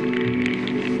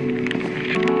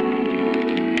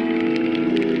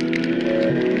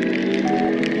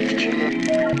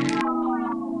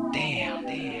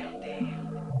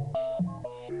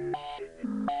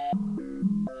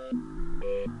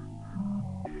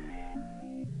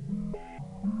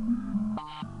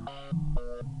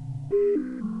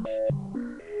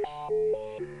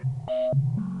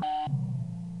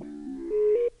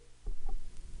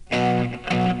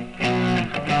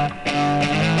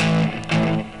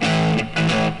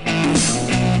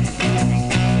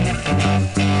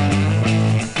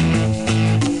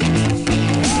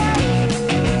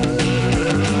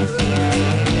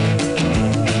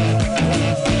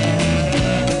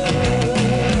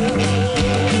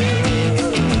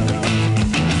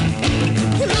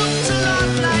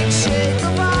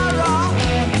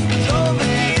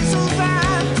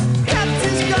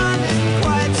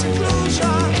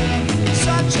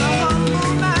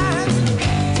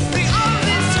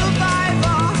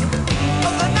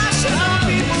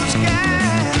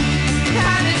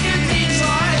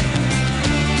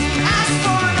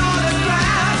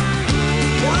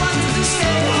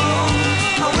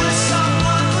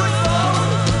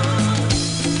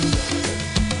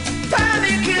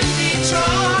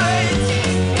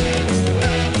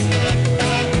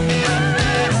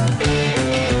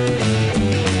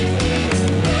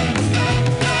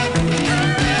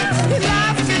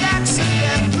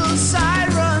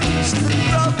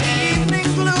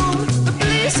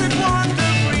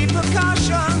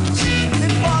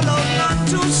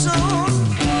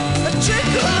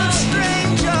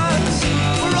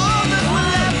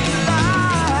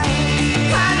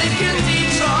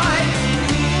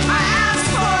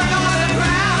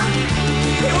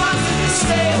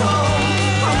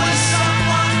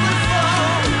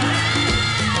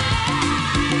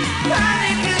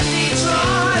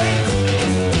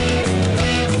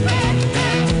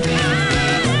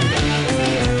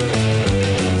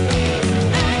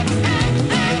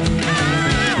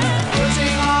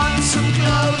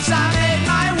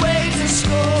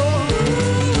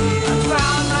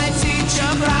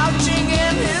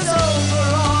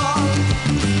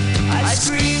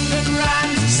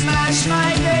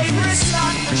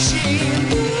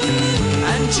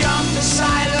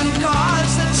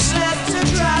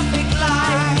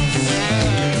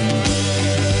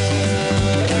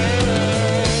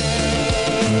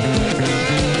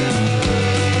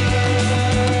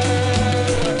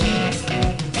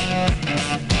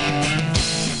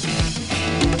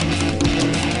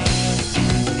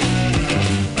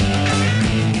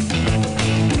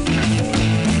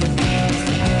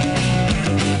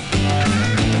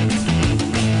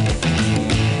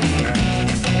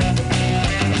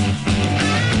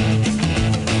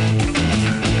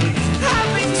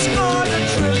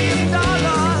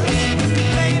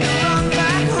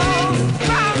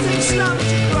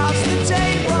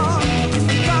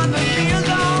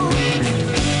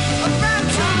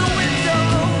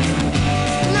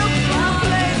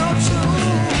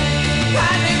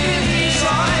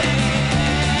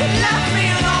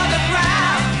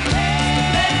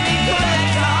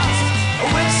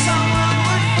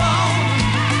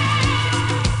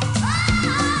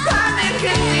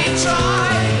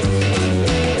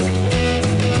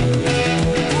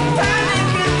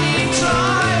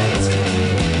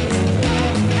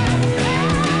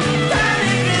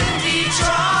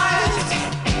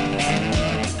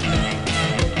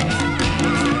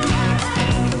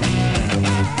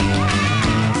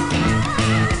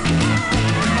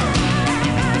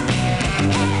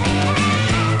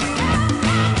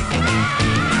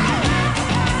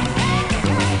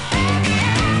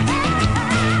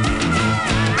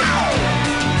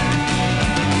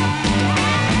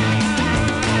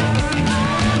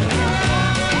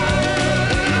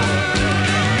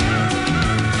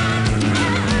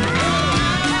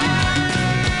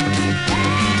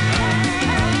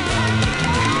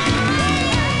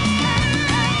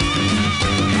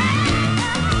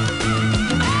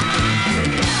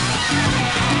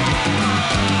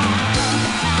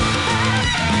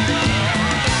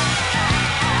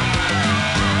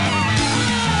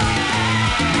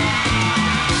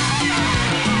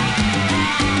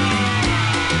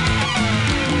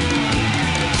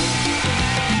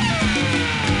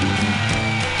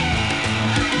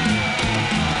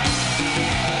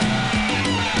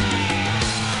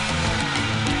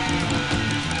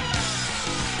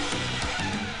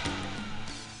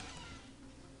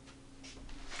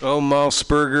 Oh,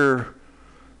 Mouseburger.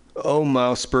 Oh,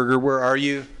 Mouseburger, where are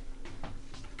you?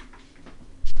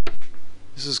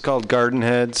 This is called Garden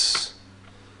Heads.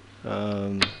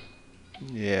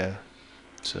 Yeah,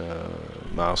 it's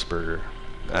Mouseburger.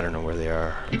 I don't know where they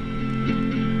are,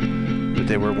 but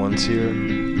they were once here.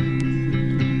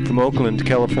 From Oakland,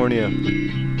 California.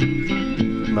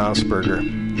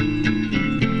 Mouseburger.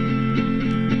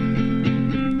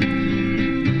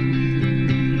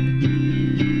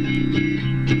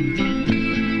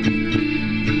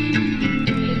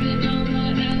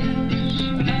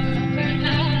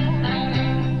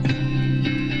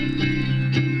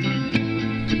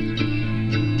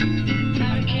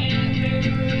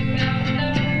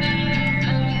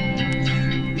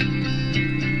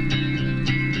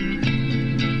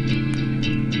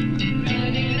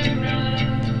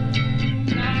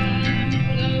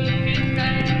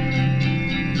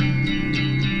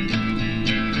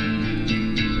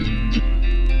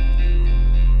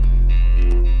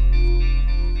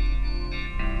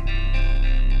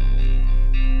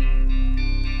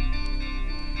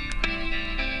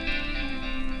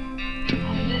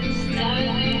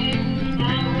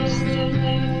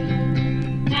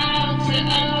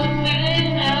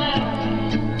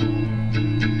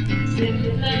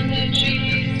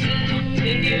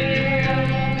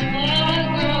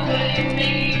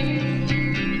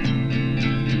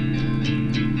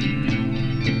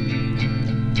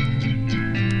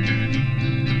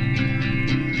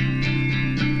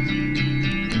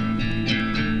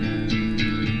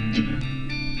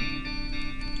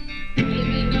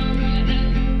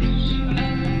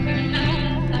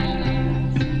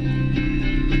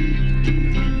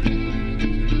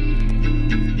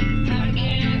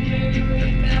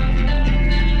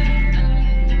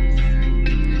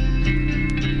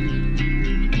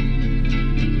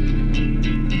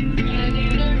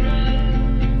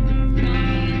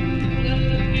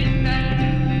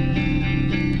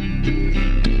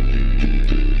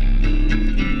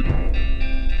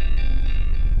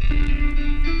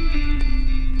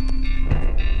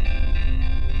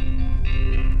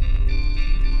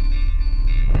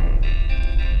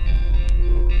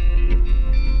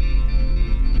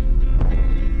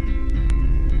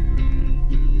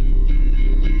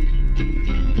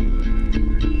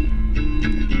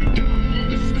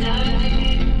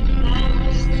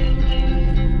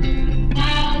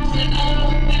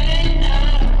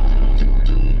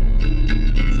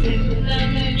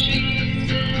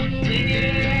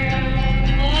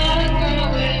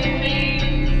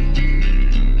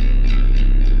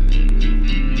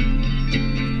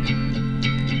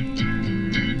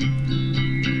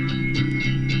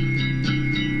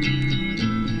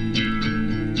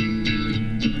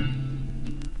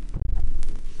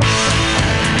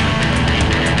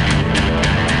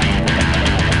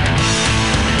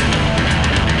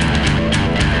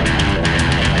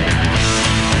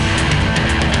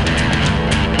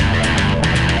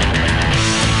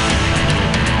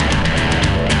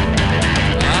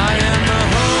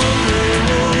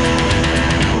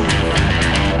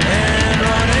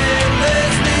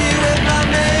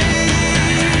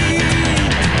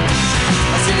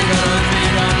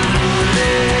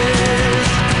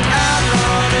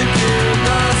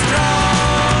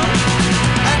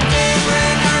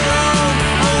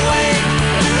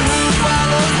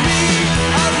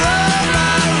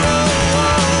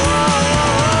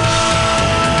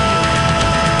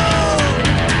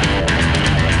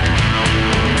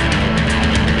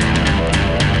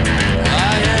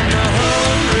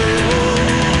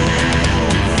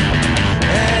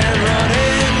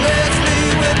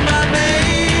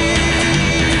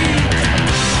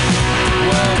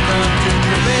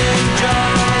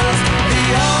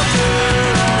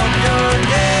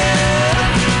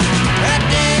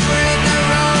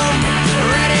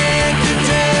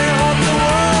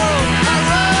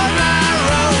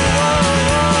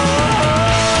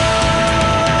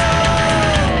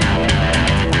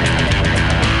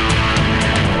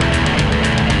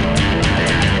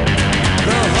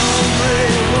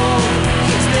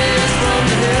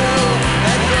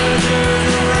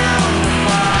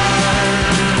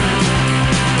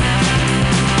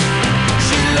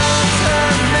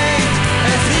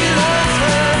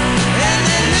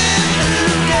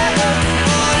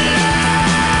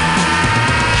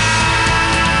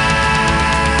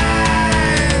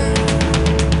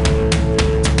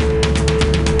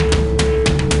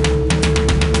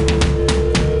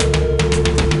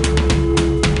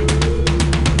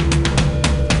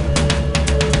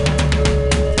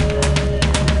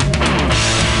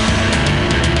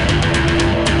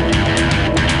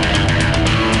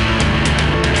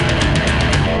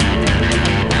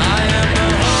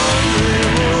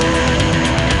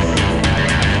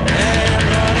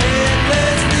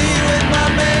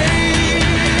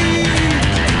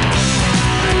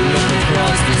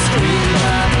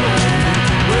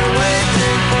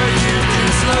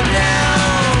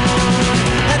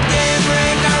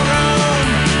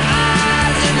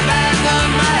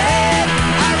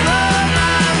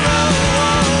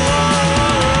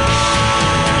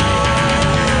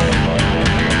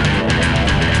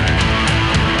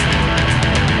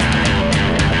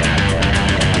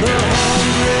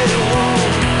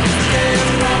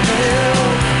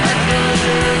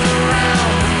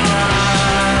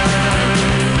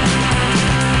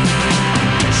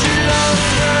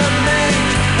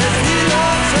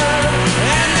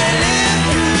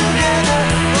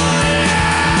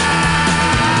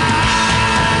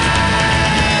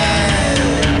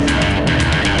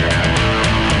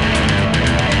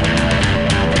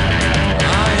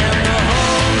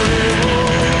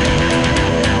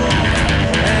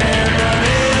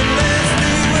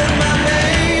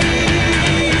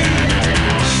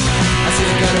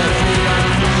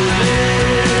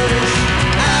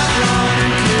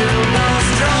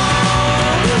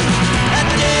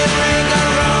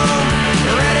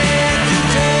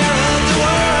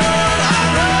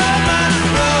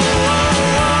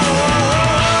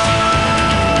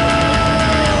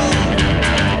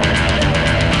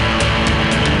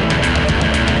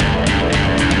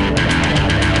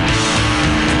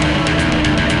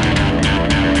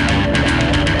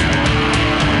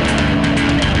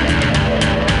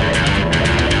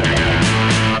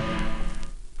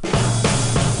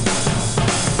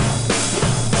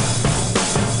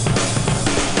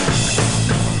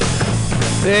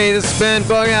 Hey, this has been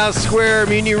BughouseSquare,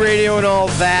 MutinyRadio, and all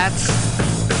that.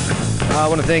 I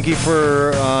want to thank you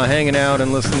for hanging out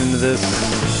and listening to this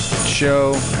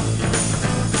show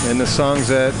and the songs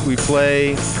that we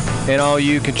play, and all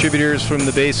you contributors from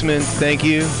the basement. Thank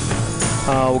you.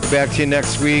 We'll get back to you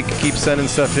next week. Keep sending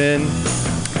stuff in.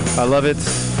 I love it.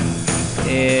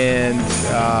 And,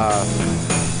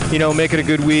 make it a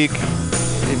good week.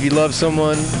 If you love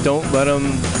someone, don't let them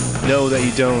know that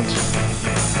you don't.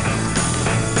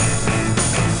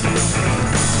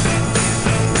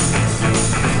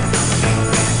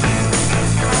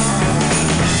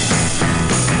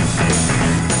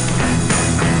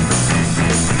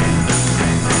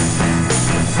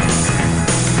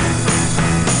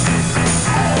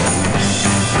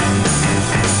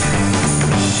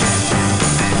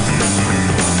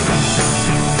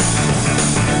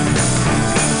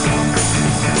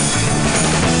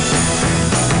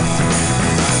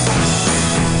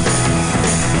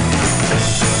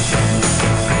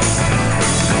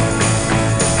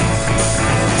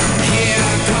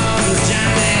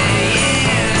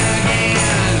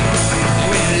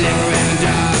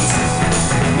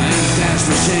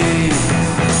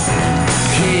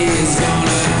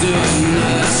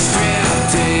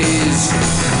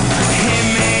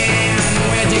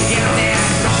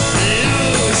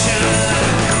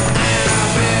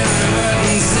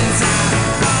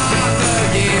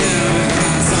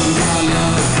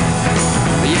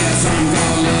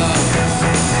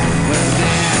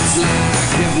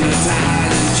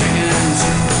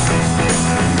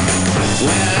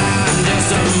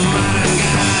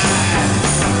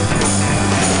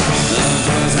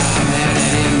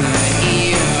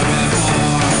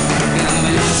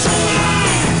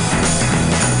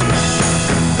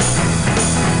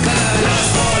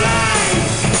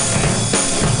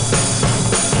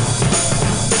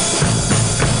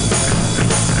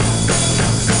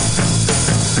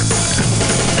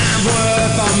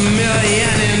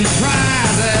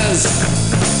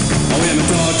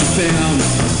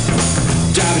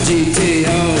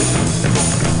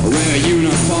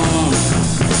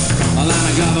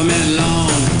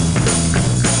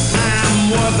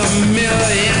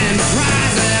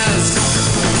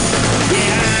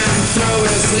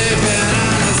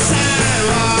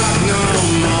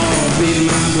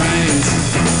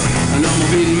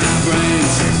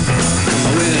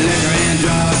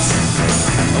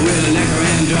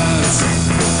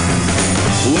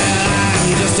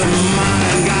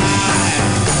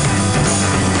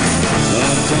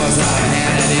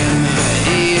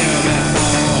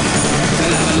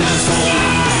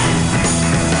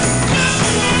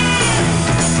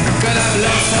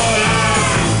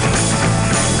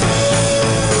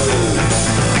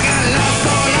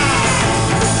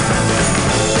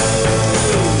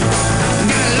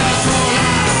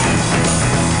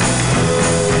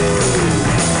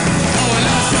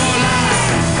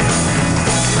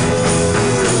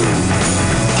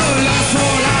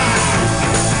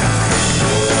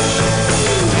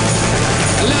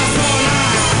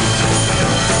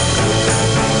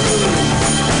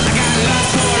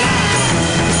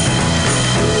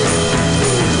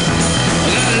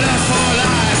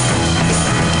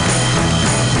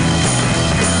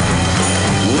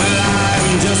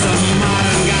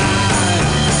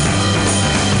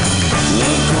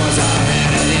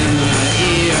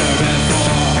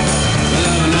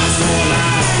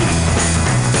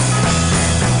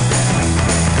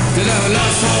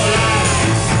 Love for